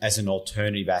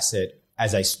alternative asset,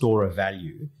 as a store of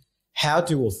value. How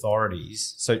do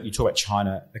authorities, so you talk about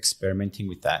China experimenting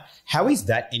with that, how is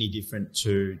that any different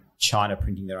to China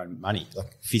printing their own money,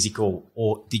 like physical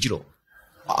or digital?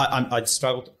 I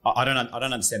struggle. I don't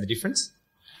understand the difference.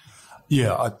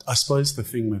 Yeah, I suppose the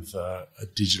thing with a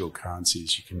digital currency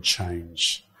is you can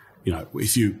change.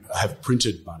 If you have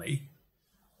printed money,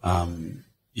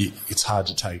 it's hard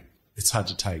to take. It's hard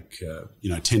to take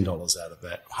 $10 out of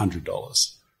that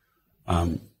 $100.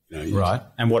 Right.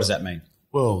 And what does that mean?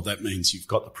 Well, that means you've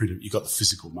got the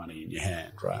physical money in your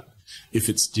hand, right? If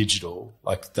it's digital,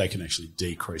 like they can actually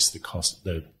decrease the cost,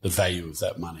 the value of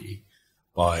that money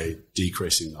by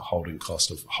decreasing the holding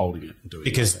cost of holding it and doing it.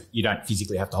 Because anything. You don't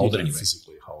physically have to hold it anyway.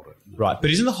 Physically hold it. No. Right.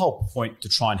 But isn't the whole point to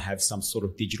try and have some sort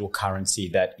of digital currency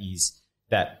that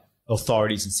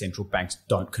authorities and central banks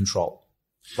don't control?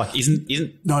 Like isn't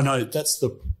No,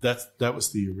 that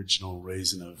was the original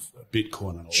reason of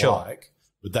Bitcoin and alike,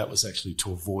 but that was actually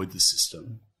to avoid the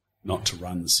system, not to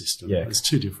run the system. Yeah. There's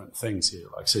two different things here.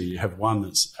 Like, so you have one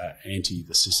that's anti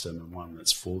the system and one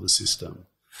that's for the system.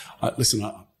 Listen,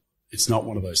 it's not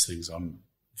one of those things. I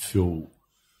feel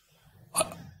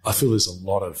there's a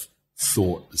lot of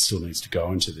thought that still needs to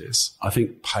go into this. I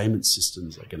think payment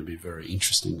systems are going to be very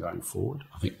interesting going forward.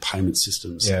 I think payment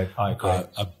systems are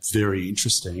very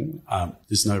interesting.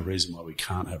 There's no reason why we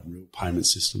can't have real payment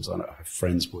systems. I have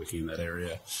friends working in that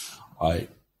area. I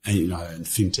and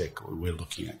fintech we're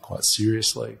looking at quite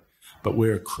seriously. But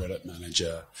we're a credit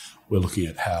manager. We're looking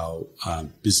at how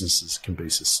businesses can be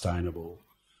sustainable.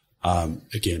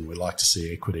 Again, we like to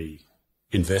see equity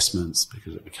investments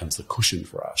because it becomes the cushion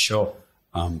for us. Sure.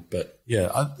 But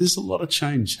yeah, there's a lot of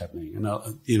change happening, and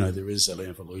there is an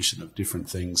evolution of different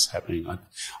things happening. I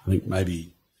think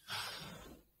maybe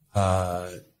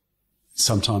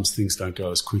sometimes things don't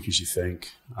go as quick as you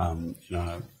think.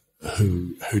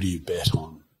 Who do you bet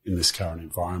on in this current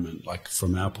environment? Like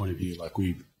from our point of view, like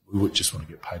we would just want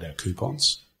to get paid our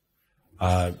coupons.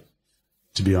 To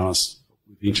be honest,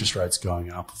 with interest rates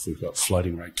going up, if we've got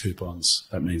floating rate coupons,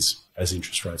 that means as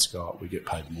interest rates go up, we get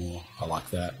paid more. I like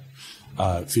that.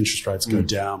 If interest rates go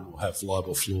down, we'll have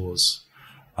LIBOR floors.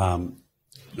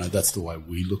 That's the way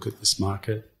we look at this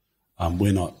market.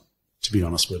 We're not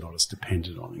as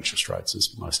dependent on interest rates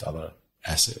as most other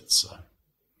assets. So.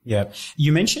 Yeah.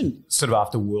 You mentioned sort of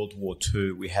after World War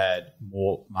II, we had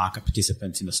more market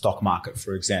participants in the stock market,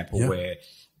 for example, where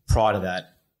prior to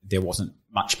that, there wasn't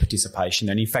much participation.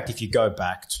 And in fact, if you go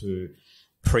back to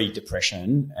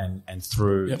pre-depression and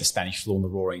through the Spanish flu and the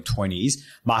roaring 20s,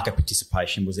 market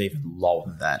participation was even lower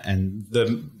than that. And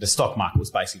the stock market was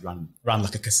basically run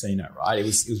like a casino, right? It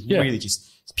was really just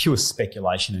pure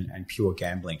speculation and pure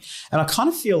gambling. And I kind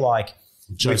of feel like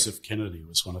Joseph Kennedy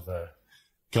was one of the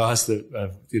guys that,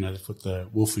 they put the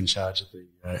wolf in charge of the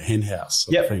hen house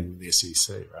sort of thing with the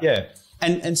SEC, right? Yeah.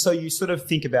 And so you sort of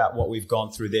think about what we've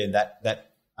gone through there, that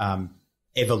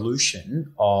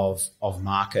evolution of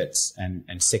markets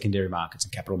and secondary markets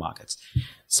and capital markets.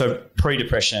 So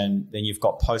pre-depression, then you've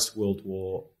got post-World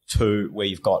War II, where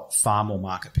you've got far more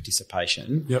market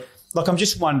participation. Yep. Like I'm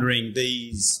just wondering,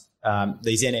 these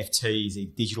NFTs, these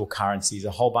digital currencies,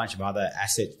 a whole bunch of other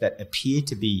assets that appear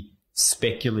to be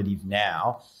speculative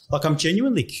now. Like I'm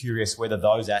genuinely curious whether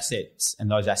those assets and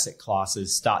those asset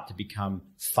classes start to become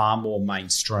far more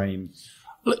mainstream.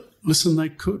 Listen, they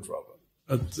could, Robert.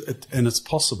 And it's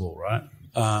possible, right?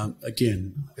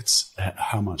 Again, it's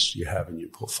how much do you have in your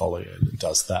portfolio that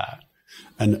does that.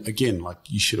 And again, like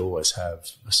you should always have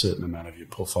a certain amount of your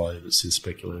portfolio that's in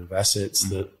speculative assets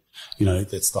that,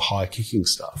 that's the high kicking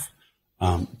stuff.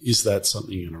 Is that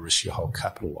something you're going to risk your whole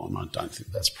capital on? I don't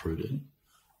think that's prudent.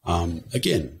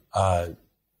 Again,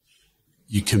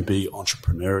 you can be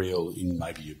entrepreneurial in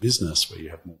maybe your business where you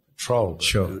have more control.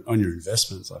 But on your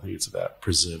investments, I think it's about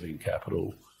preserving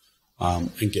capital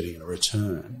and getting a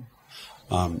return.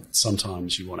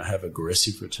 Sometimes you want to have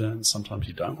aggressive returns. Sometimes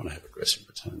you don't want to have aggressive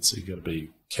returns. So you've got to be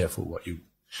careful what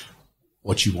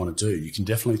you want to do. You can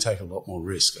definitely take a lot more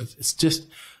risk. It's just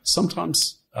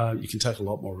sometimes you can take a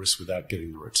lot more risk without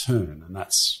getting the return, and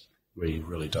that's where you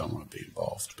really don't want to be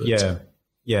involved. But,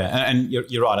 and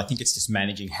you're right. I think it's just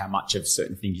managing how much of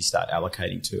certain things you start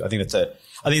allocating to. I think it's a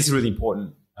really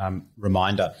important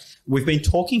reminder. We've been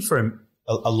talking for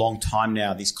a long time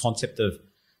now, this concept of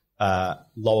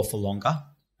lower for longer.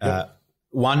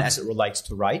 One, as it relates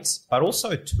to rates, but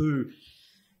also two,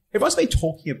 everyone's been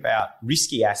talking about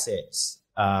risky assets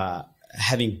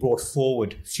having brought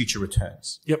forward future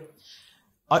returns. Yep.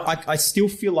 I still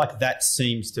feel like that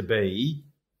seems to be,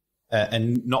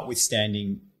 and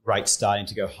notwithstanding rates starting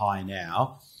to go high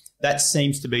now, that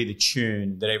seems to be the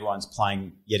tune that everyone's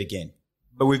playing yet again.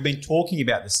 But we've been talking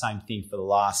about the same thing for the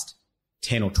last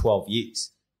 10 or 12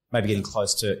 years, maybe getting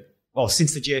close to,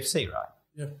 since the GFC, right?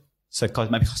 Yeah. So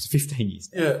maybe close to 15 years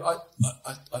now. Yeah,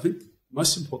 I think the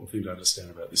most important thing to understand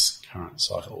about this current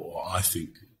cycle, or I think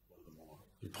one of the more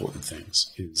important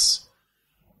things, is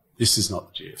this is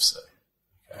not the GFC.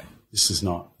 Okay, this is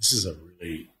a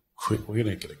really quick. We're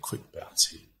going to get a quick bounce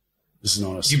here. This is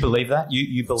not a. You believe that?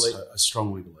 You believe? I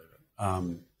strongly believe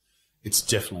it. It's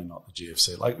definitely not the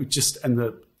GFC. And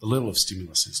the level of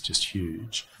stimulus is just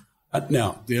huge.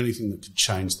 Now, the only thing that could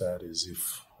change that is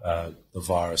if the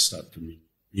virus starts to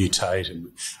mutate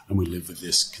and we live with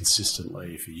this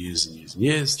consistently for years and years and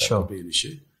years. That would be an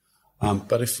issue.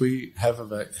 But if we have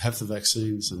the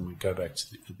vaccines and we go back to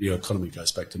the economy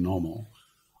goes back to normal,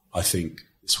 I think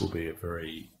this will be a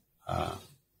very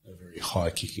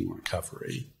high kicking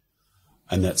recovery,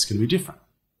 and that's going to be different.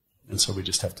 And so we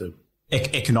just have to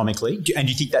economically. And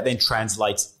do you think that then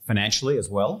translates financially as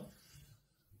well?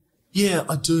 Yeah,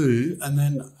 I do. And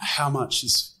then how much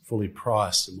is fully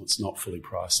priced and what's not fully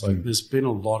priced? There's been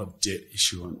a lot of debt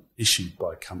issued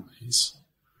by companies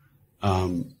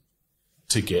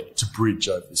to bridge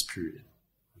over this period,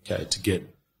 to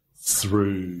get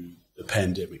through the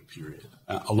pandemic period.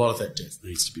 A lot of that debt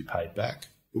needs to be paid back.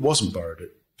 It wasn't borrowed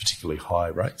at particularly high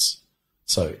rates,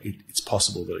 So it's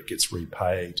possible that it gets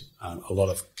repaid. A lot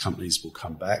of companies will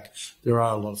come back. There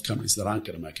are a lot of companies that aren't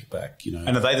going to make it back.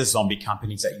 And are they the zombie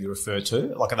companies that you refer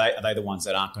to? Like, are they the ones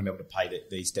that aren't going to be able to pay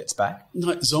these debts back?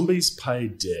 No, zombies pay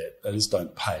debt. They just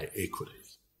don't pay equity.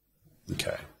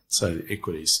 Okay, so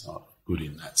equity is not good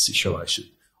in that situation.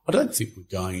 I don't think we're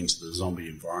going into the zombie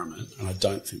environment, and I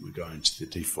don't think we're going into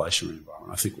the deflationary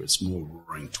environment. I think it's more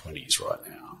roaring 20s right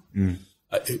now.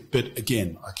 But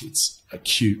again, like, it's a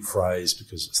cute phrase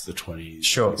because it's the 20s.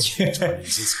 Sure. It's the 20s.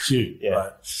 It's cute,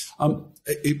 right?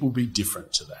 It will be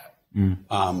different to that.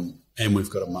 And we've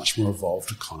got a much more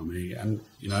evolved economy and,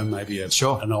 maybe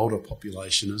an older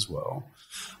population as well.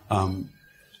 I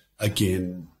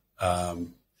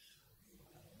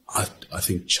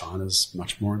think China's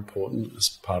much more important as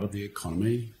part of the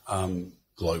economy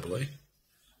globally.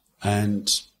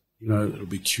 And, it'll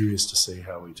be curious to see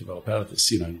how we develop out of this.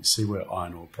 You see where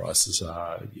iron ore prices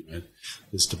are,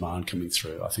 there's demand coming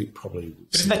through. I think probably...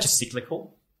 But isn't that just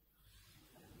cyclical?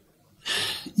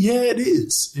 Yeah, it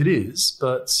is. It is.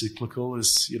 But cyclical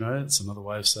is, it's another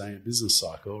way of saying a business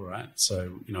cycle, right?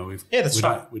 So, we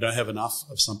don't have enough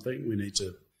of something. We need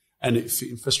to... And if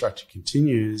infrastructure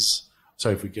continues... So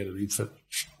if we get an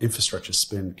infrastructure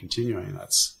spend continuing,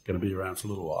 that's going to be around for a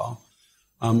little while.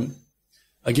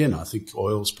 Again, I think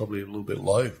oil's probably a little bit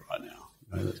low right now.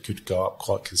 It could go up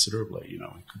quite considerably.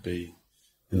 It could be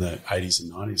in the 80s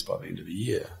and 90s by the end of the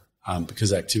year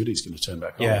because activity is going to turn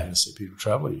back on. We're going to see people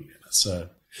travelling again. So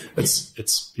it's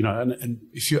and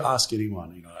if you ask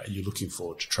anyone, are you looking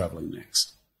forward to travelling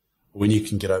next? When you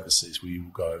can get overseas, will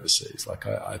you go overseas? Like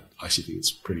I actually think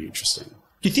it's pretty interesting.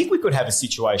 Do you think we could have a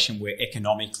situation where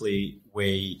economically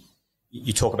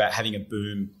you talk about having a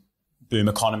boom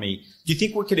economy, do you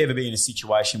think we could ever be in a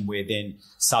situation where then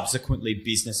subsequently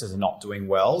businesses are not doing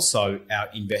well, so our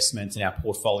investments and our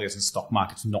portfolios and stock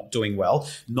markets are not doing well,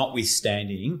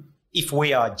 notwithstanding if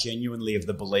we are genuinely of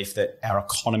the belief that our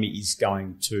economy is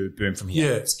going to boom from here?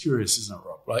 Yeah, it's curious, isn't it,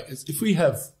 Rob? Like if we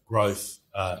have growth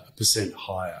 1%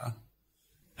 higher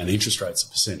and interest rates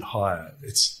 1% higher,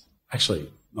 it's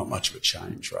actually not much of a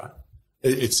change, right?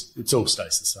 It all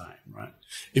stays the same, right?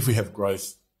 If we have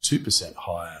growth 2%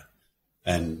 higher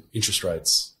and interest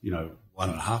rates,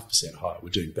 1.5% higher, we're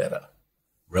doing better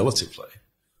relatively.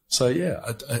 So yeah,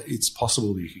 it's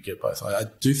possible that you could get both. I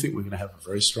do think we're going to have a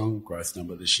very strong growth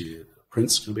number this year. The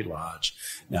print's going to be large.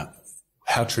 Now,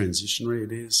 how transitionary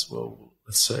it is, well,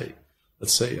 let's see.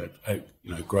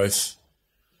 Growth.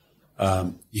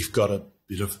 You've got a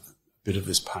bit of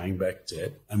this paying back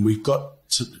debt, and we've got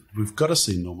to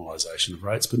see normalisation of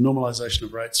rates. But normalisation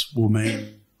of rates will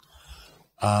mean,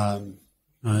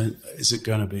 is it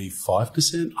going to be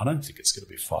 5%? I don't think it's going to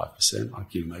be 5%.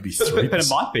 Like maybe 3%. But it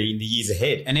might be in the years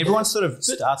ahead, and everyone sort of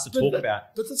starts to talk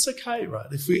about. But that's okay, right?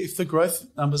 If the growth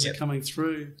numbers are coming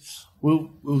through,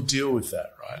 we'll deal with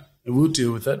that, right? And we'll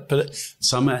deal with that. But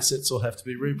some assets will have to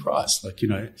be repriced. Like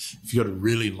if you've got a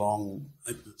really long.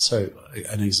 So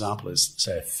an example is,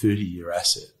 say, a 30-year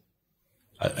asset,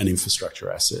 an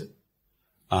infrastructure asset,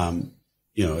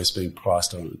 is being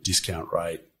priced on a discount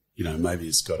rate. Maybe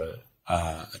it's got a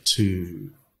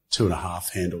 2.5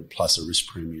 handle plus a risk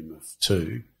premium of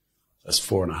 2. That's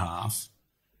 4.5.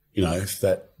 If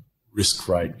that risk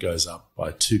rate goes up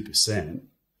by 2%,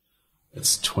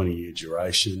 it's 20-year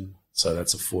duration. So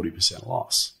that's a 40%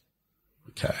 loss.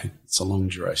 Okay. It's a long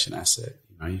duration asset.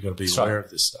 You've got to be aware of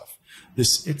this stuff.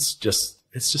 It's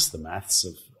just the maths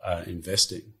of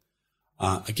investing.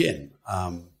 I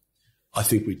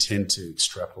think we tend to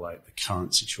extrapolate the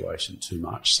current situation too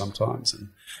much sometimes. And,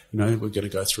 we're going to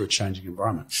go through a changing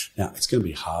environment. Now, it's going to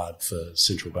be hard for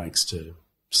central banks to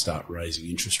start raising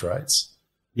interest rates.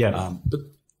 Yeah. But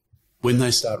when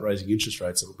they start raising interest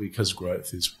rates, it'll be because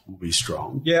growth will be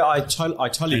strong. Yeah, I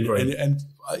totally agree. And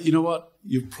you know what?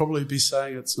 You'll probably be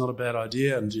saying it's not a bad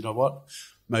idea. And you know what?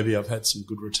 Maybe I've had some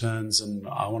good returns and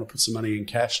I want to put some money in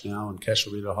cash now, and cash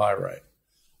will be at a higher rate.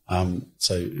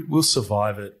 So we'll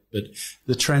survive it, but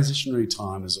the transitionary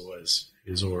time is always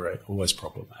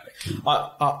problematic.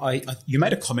 You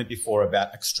made a comment before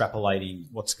about extrapolating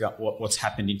what's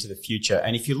happened into the future,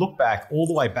 and if you look back all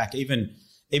the way back, even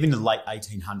the late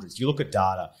 1800s, you look at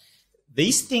data.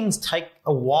 These things take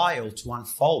a while to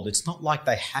unfold. It's not like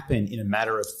they happen in a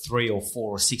matter of 3 or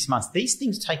 4 or 6 months. These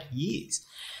things take years.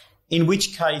 In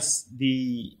which case,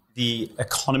 the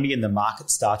economy and the market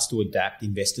starts to adapt.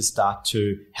 Investors start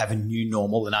to have a new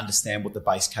normal and understand what the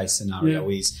base case scenario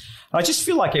is. And I just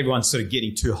feel like everyone's sort of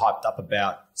getting too hyped up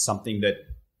about something that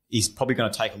is probably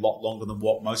going to take a lot longer than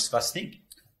what most of us think.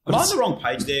 Am I on the wrong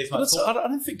page there? I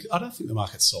don't think the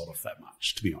market's sold off that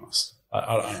much, to be honest.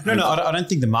 I don't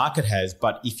think the market has.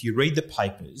 But if you read the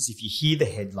papers, if you hear the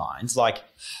headlines, like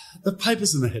the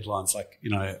papers and the headlines, like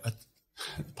the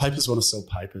papers want to sell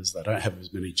papers. They don't have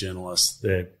as many journalists.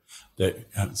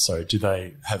 So do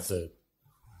they have the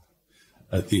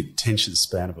attention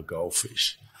span of a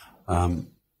goldfish?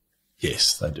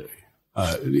 Yes, they do.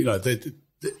 I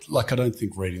don't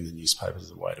think reading the newspapers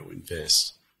is a way to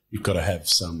invest. You've got to have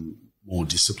some more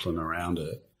discipline around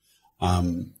it.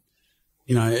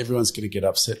 Everyone's going to get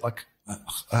upset. Like,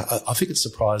 I think it's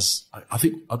surprised. I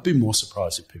think I'd be more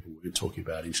surprised if people weren't talking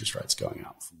about interest rates going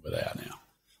up from where they are now.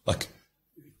 Like,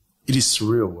 it is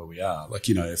surreal where we are. Like,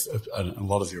 if a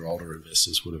lot of your older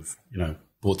investors would have,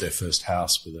 bought their first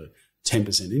house with a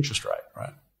 10% interest rate,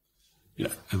 right?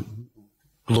 And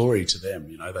glory to them.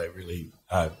 They really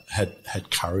had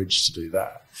courage to do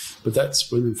that. But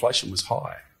that's when inflation was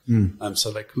high,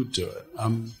 so they could do it.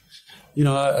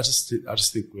 I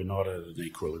just think we're not at an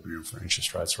equilibrium for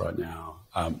interest rates right now.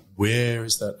 Where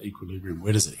is that equilibrium?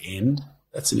 Where does it end?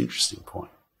 That's an interesting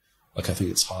point. Like, I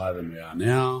think it's higher than we are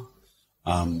now.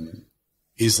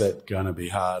 Is that going to be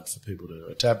hard for people to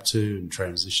adapt to and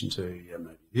transition to? Yeah,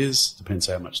 maybe it is. Depends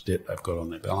how much debt they've got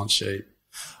on their balance sheet.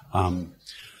 I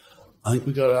think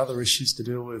we've got other issues to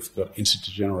deal with. We've got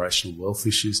intergenerational wealth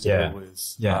issues to deal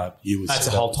with. Yeah, that's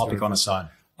a whole topic on its own.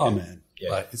 Oh, man.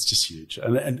 Yeah. It's just huge.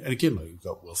 And again, we've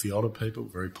got wealthy older people,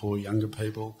 very poor younger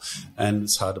people, and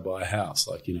it's hard to buy a house.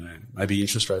 Like, maybe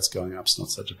interest rates going up is not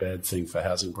such a bad thing for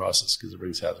housing prices because it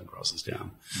brings housing prices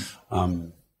down.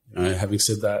 Having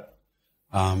said that,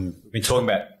 we've been talking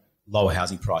about lower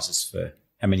housing prices for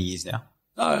how many years now?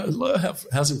 Lower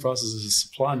housing prices is a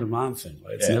supply and demand thing.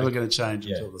 Like, it's never going to change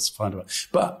until the supply and demand.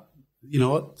 But you know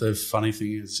what? The funny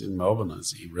thing is in Melbourne,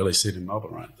 as you really see it in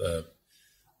Melbourne, right? The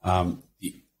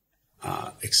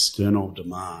external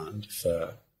demand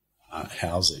for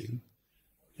housing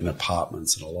in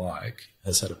apartments and alike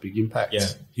has had a big impact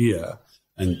here,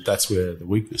 and that's where the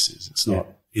weakness is. It's not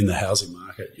in the housing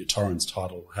market. Your Torrens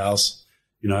title house,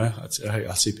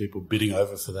 I see people bidding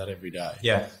over for that every day.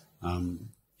 Yeah.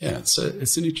 It's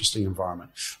an interesting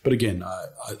environment. But again,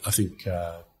 I think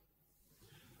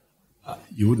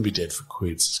you wouldn't be dead for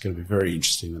quids. It's going to be very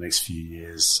interesting the next few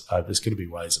years. There's going to be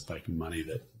ways of making money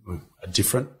that are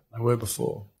different than they were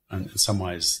before. And in some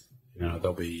ways,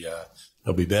 they'll be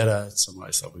better. In some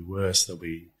ways, they'll be worse. There'll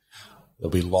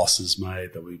be losses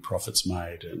made. There'll be profits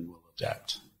made, and we'll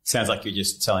adapt. Sounds like you're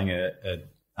just telling a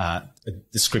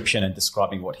description and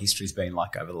describing what history's been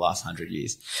like over the last 100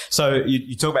 years. So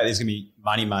you talk about there's going to be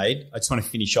money made. I just want to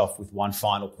finish off with one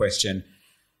final question.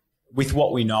 With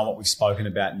what we know, what we've spoken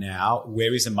about now,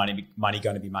 where is the money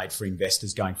going to be made for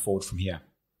investors going forward from here?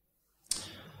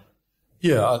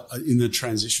 Yeah, in the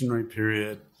transitionary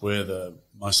period where the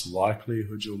most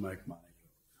likelihood you'll make money,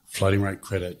 floating rate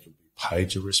credit, you'll be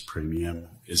paid your risk premium.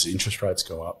 As interest rates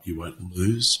go up, you won't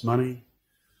lose money.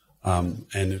 And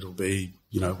it'll be,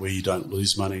 where you don't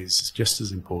lose money is just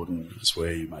as important as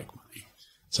where you make money.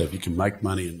 So if you can make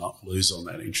money and not lose on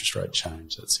that interest rate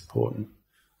change, that's important.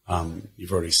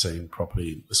 You've already seen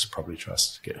listed property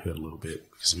trusts get hurt a little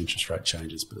bit because of interest rate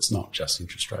changes, but it's not just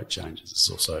interest rate changes. It's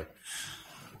also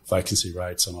vacancy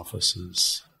rates on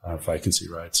offices, vacancy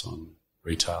rates on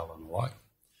retail and the like.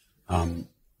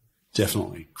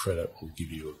 Definitely credit will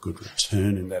give you a good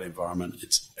return in that environment.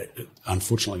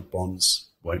 Unfortunately, bonds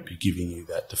won't be giving you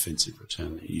that defensive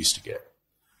return that you used to get,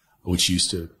 which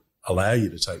used to allow you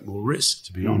to take more risk,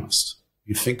 to be honest.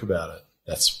 You think about it,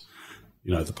 that's,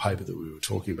 the paper that we were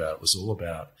talking about was all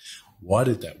about why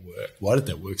did that work? Why did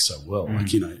that work so well?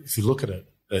 Like, if you look at it,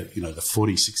 the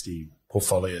 40-60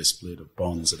 portfolio split of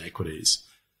bonds and equities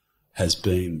has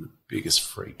been the biggest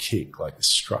free kick. Like, the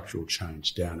structural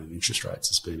change down in interest rates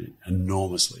has been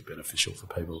enormously beneficial for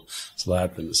people. It's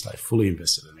allowed them to stay fully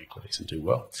invested in equities and do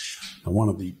well. And one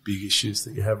of the big issues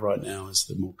that you have right now is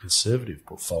the more conservative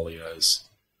portfolios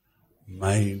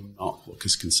may not look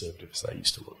as conservative as they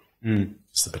used to look.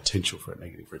 It's the potential for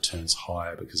negative returns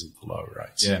higher because of the lower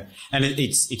rates. Yeah, and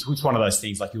it's one of those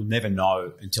things, like, you'll never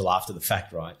know until after the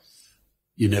fact, right?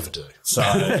 You never do. So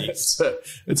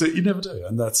you never do,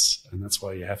 and that's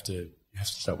why you have to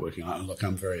start working on it. And look,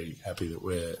 I'm very happy that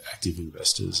we're active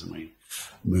investors and we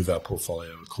move our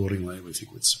portfolio accordingly. We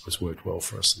think it's worked well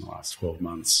for us in the last 12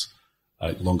 months.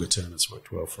 Longer term, it's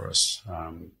worked well for us.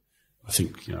 I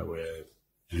think we're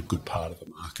in a good part of the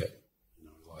market,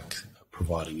 like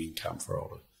providing income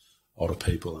for older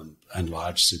people and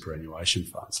large superannuation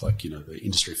funds. Like, the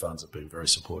industry funds have been very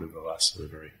supportive of us. They're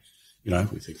very,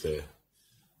 we think they're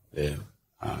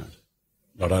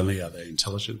not only are they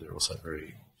intelligent, they're also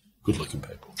very good-looking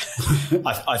people.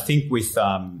 I think with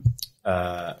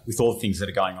with all the things that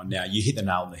are going on now, you hit the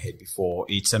nail on the head before.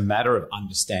 It's a matter of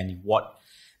understanding what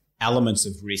elements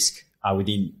of risk are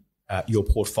within your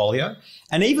portfolio,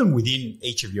 and even within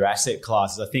each of your asset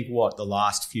classes. I think what the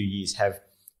last few years have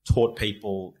taught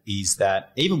people is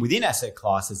that even within asset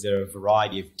classes, there are a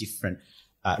variety of different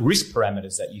risk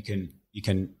parameters that you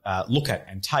can look at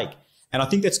and take. And I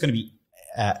think that's going to be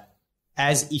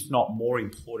as, if not more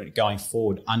important going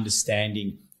forward,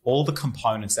 understanding all the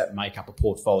components that make up a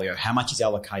portfolio, how much is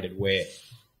allocated where,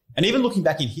 and even looking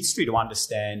back in history to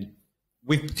understand,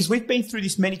 because we've been through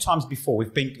this many times before.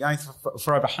 We've been going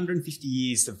for over 150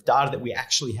 years of data that we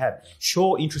actually have.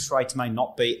 Sure, interest rates may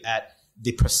not be at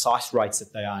the precise rates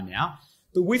that they are now,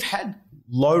 but we've had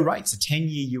low rates. A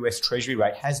 10-year US Treasury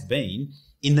rate has been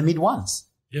in the mid-ones.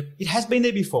 Yep. It has been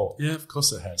there before. Yeah, of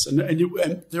course it has. And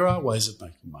there are ways of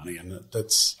making money, and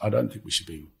I don't think we should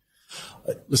be...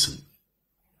 listen,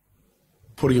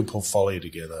 putting a portfolio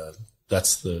together,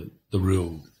 that's the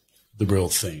real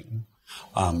thing.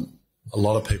 A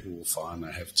lot of people will find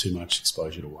they have too much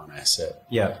exposure to one asset.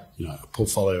 Yeah. A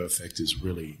portfolio effect is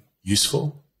really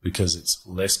useful because it's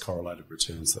less correlated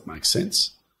returns that make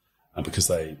sense, because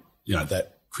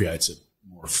that creates a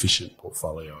more efficient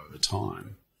portfolio over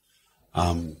time.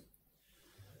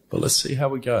 But let's see how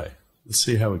we go. It's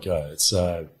going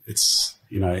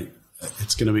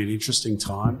to be an interesting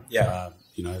time. Yeah.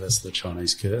 That's the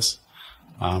Chinese curse.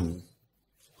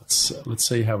 Let's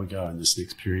see how we go in this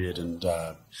next period. And,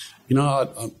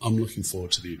 I'm looking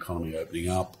forward to the economy opening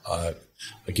up.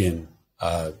 In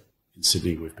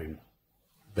Sydney, we've been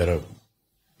better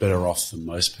off than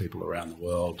most people around the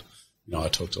world. I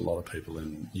talked to a lot of people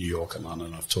in New York and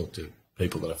London. I've talked to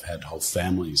people that have had whole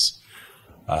families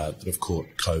that have caught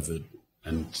COVID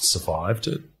and survived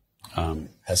it.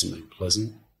 Hasn't been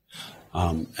pleasant.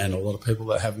 And a lot of people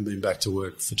that haven't been back to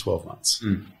work for 12 months.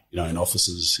 In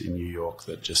offices in New York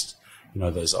that just,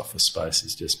 those office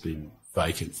spaces just been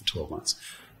vacant for 12 months.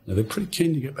 Now, they're pretty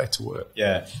keen to get back to work.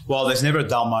 Yeah. Well, there's never a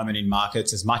dull moment in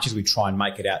markets, as much as we try and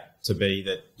make it out to be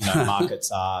that,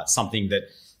 markets are something that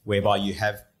whereby you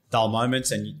have dull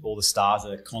moments and all the stars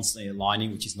are constantly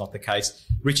aligning, which is not the case.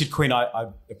 Richard Quin, I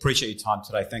appreciate your time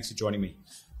today. Thanks for joining me.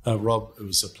 Rob, it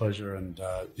was a pleasure. And,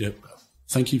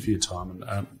 thank you for your time.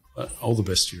 And all the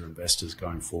best to your investors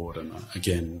going forward. And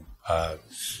again,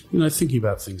 thinking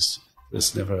about things,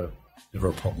 there's never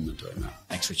a problem in doing that.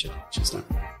 Thanks, Richard. Cheers, mate.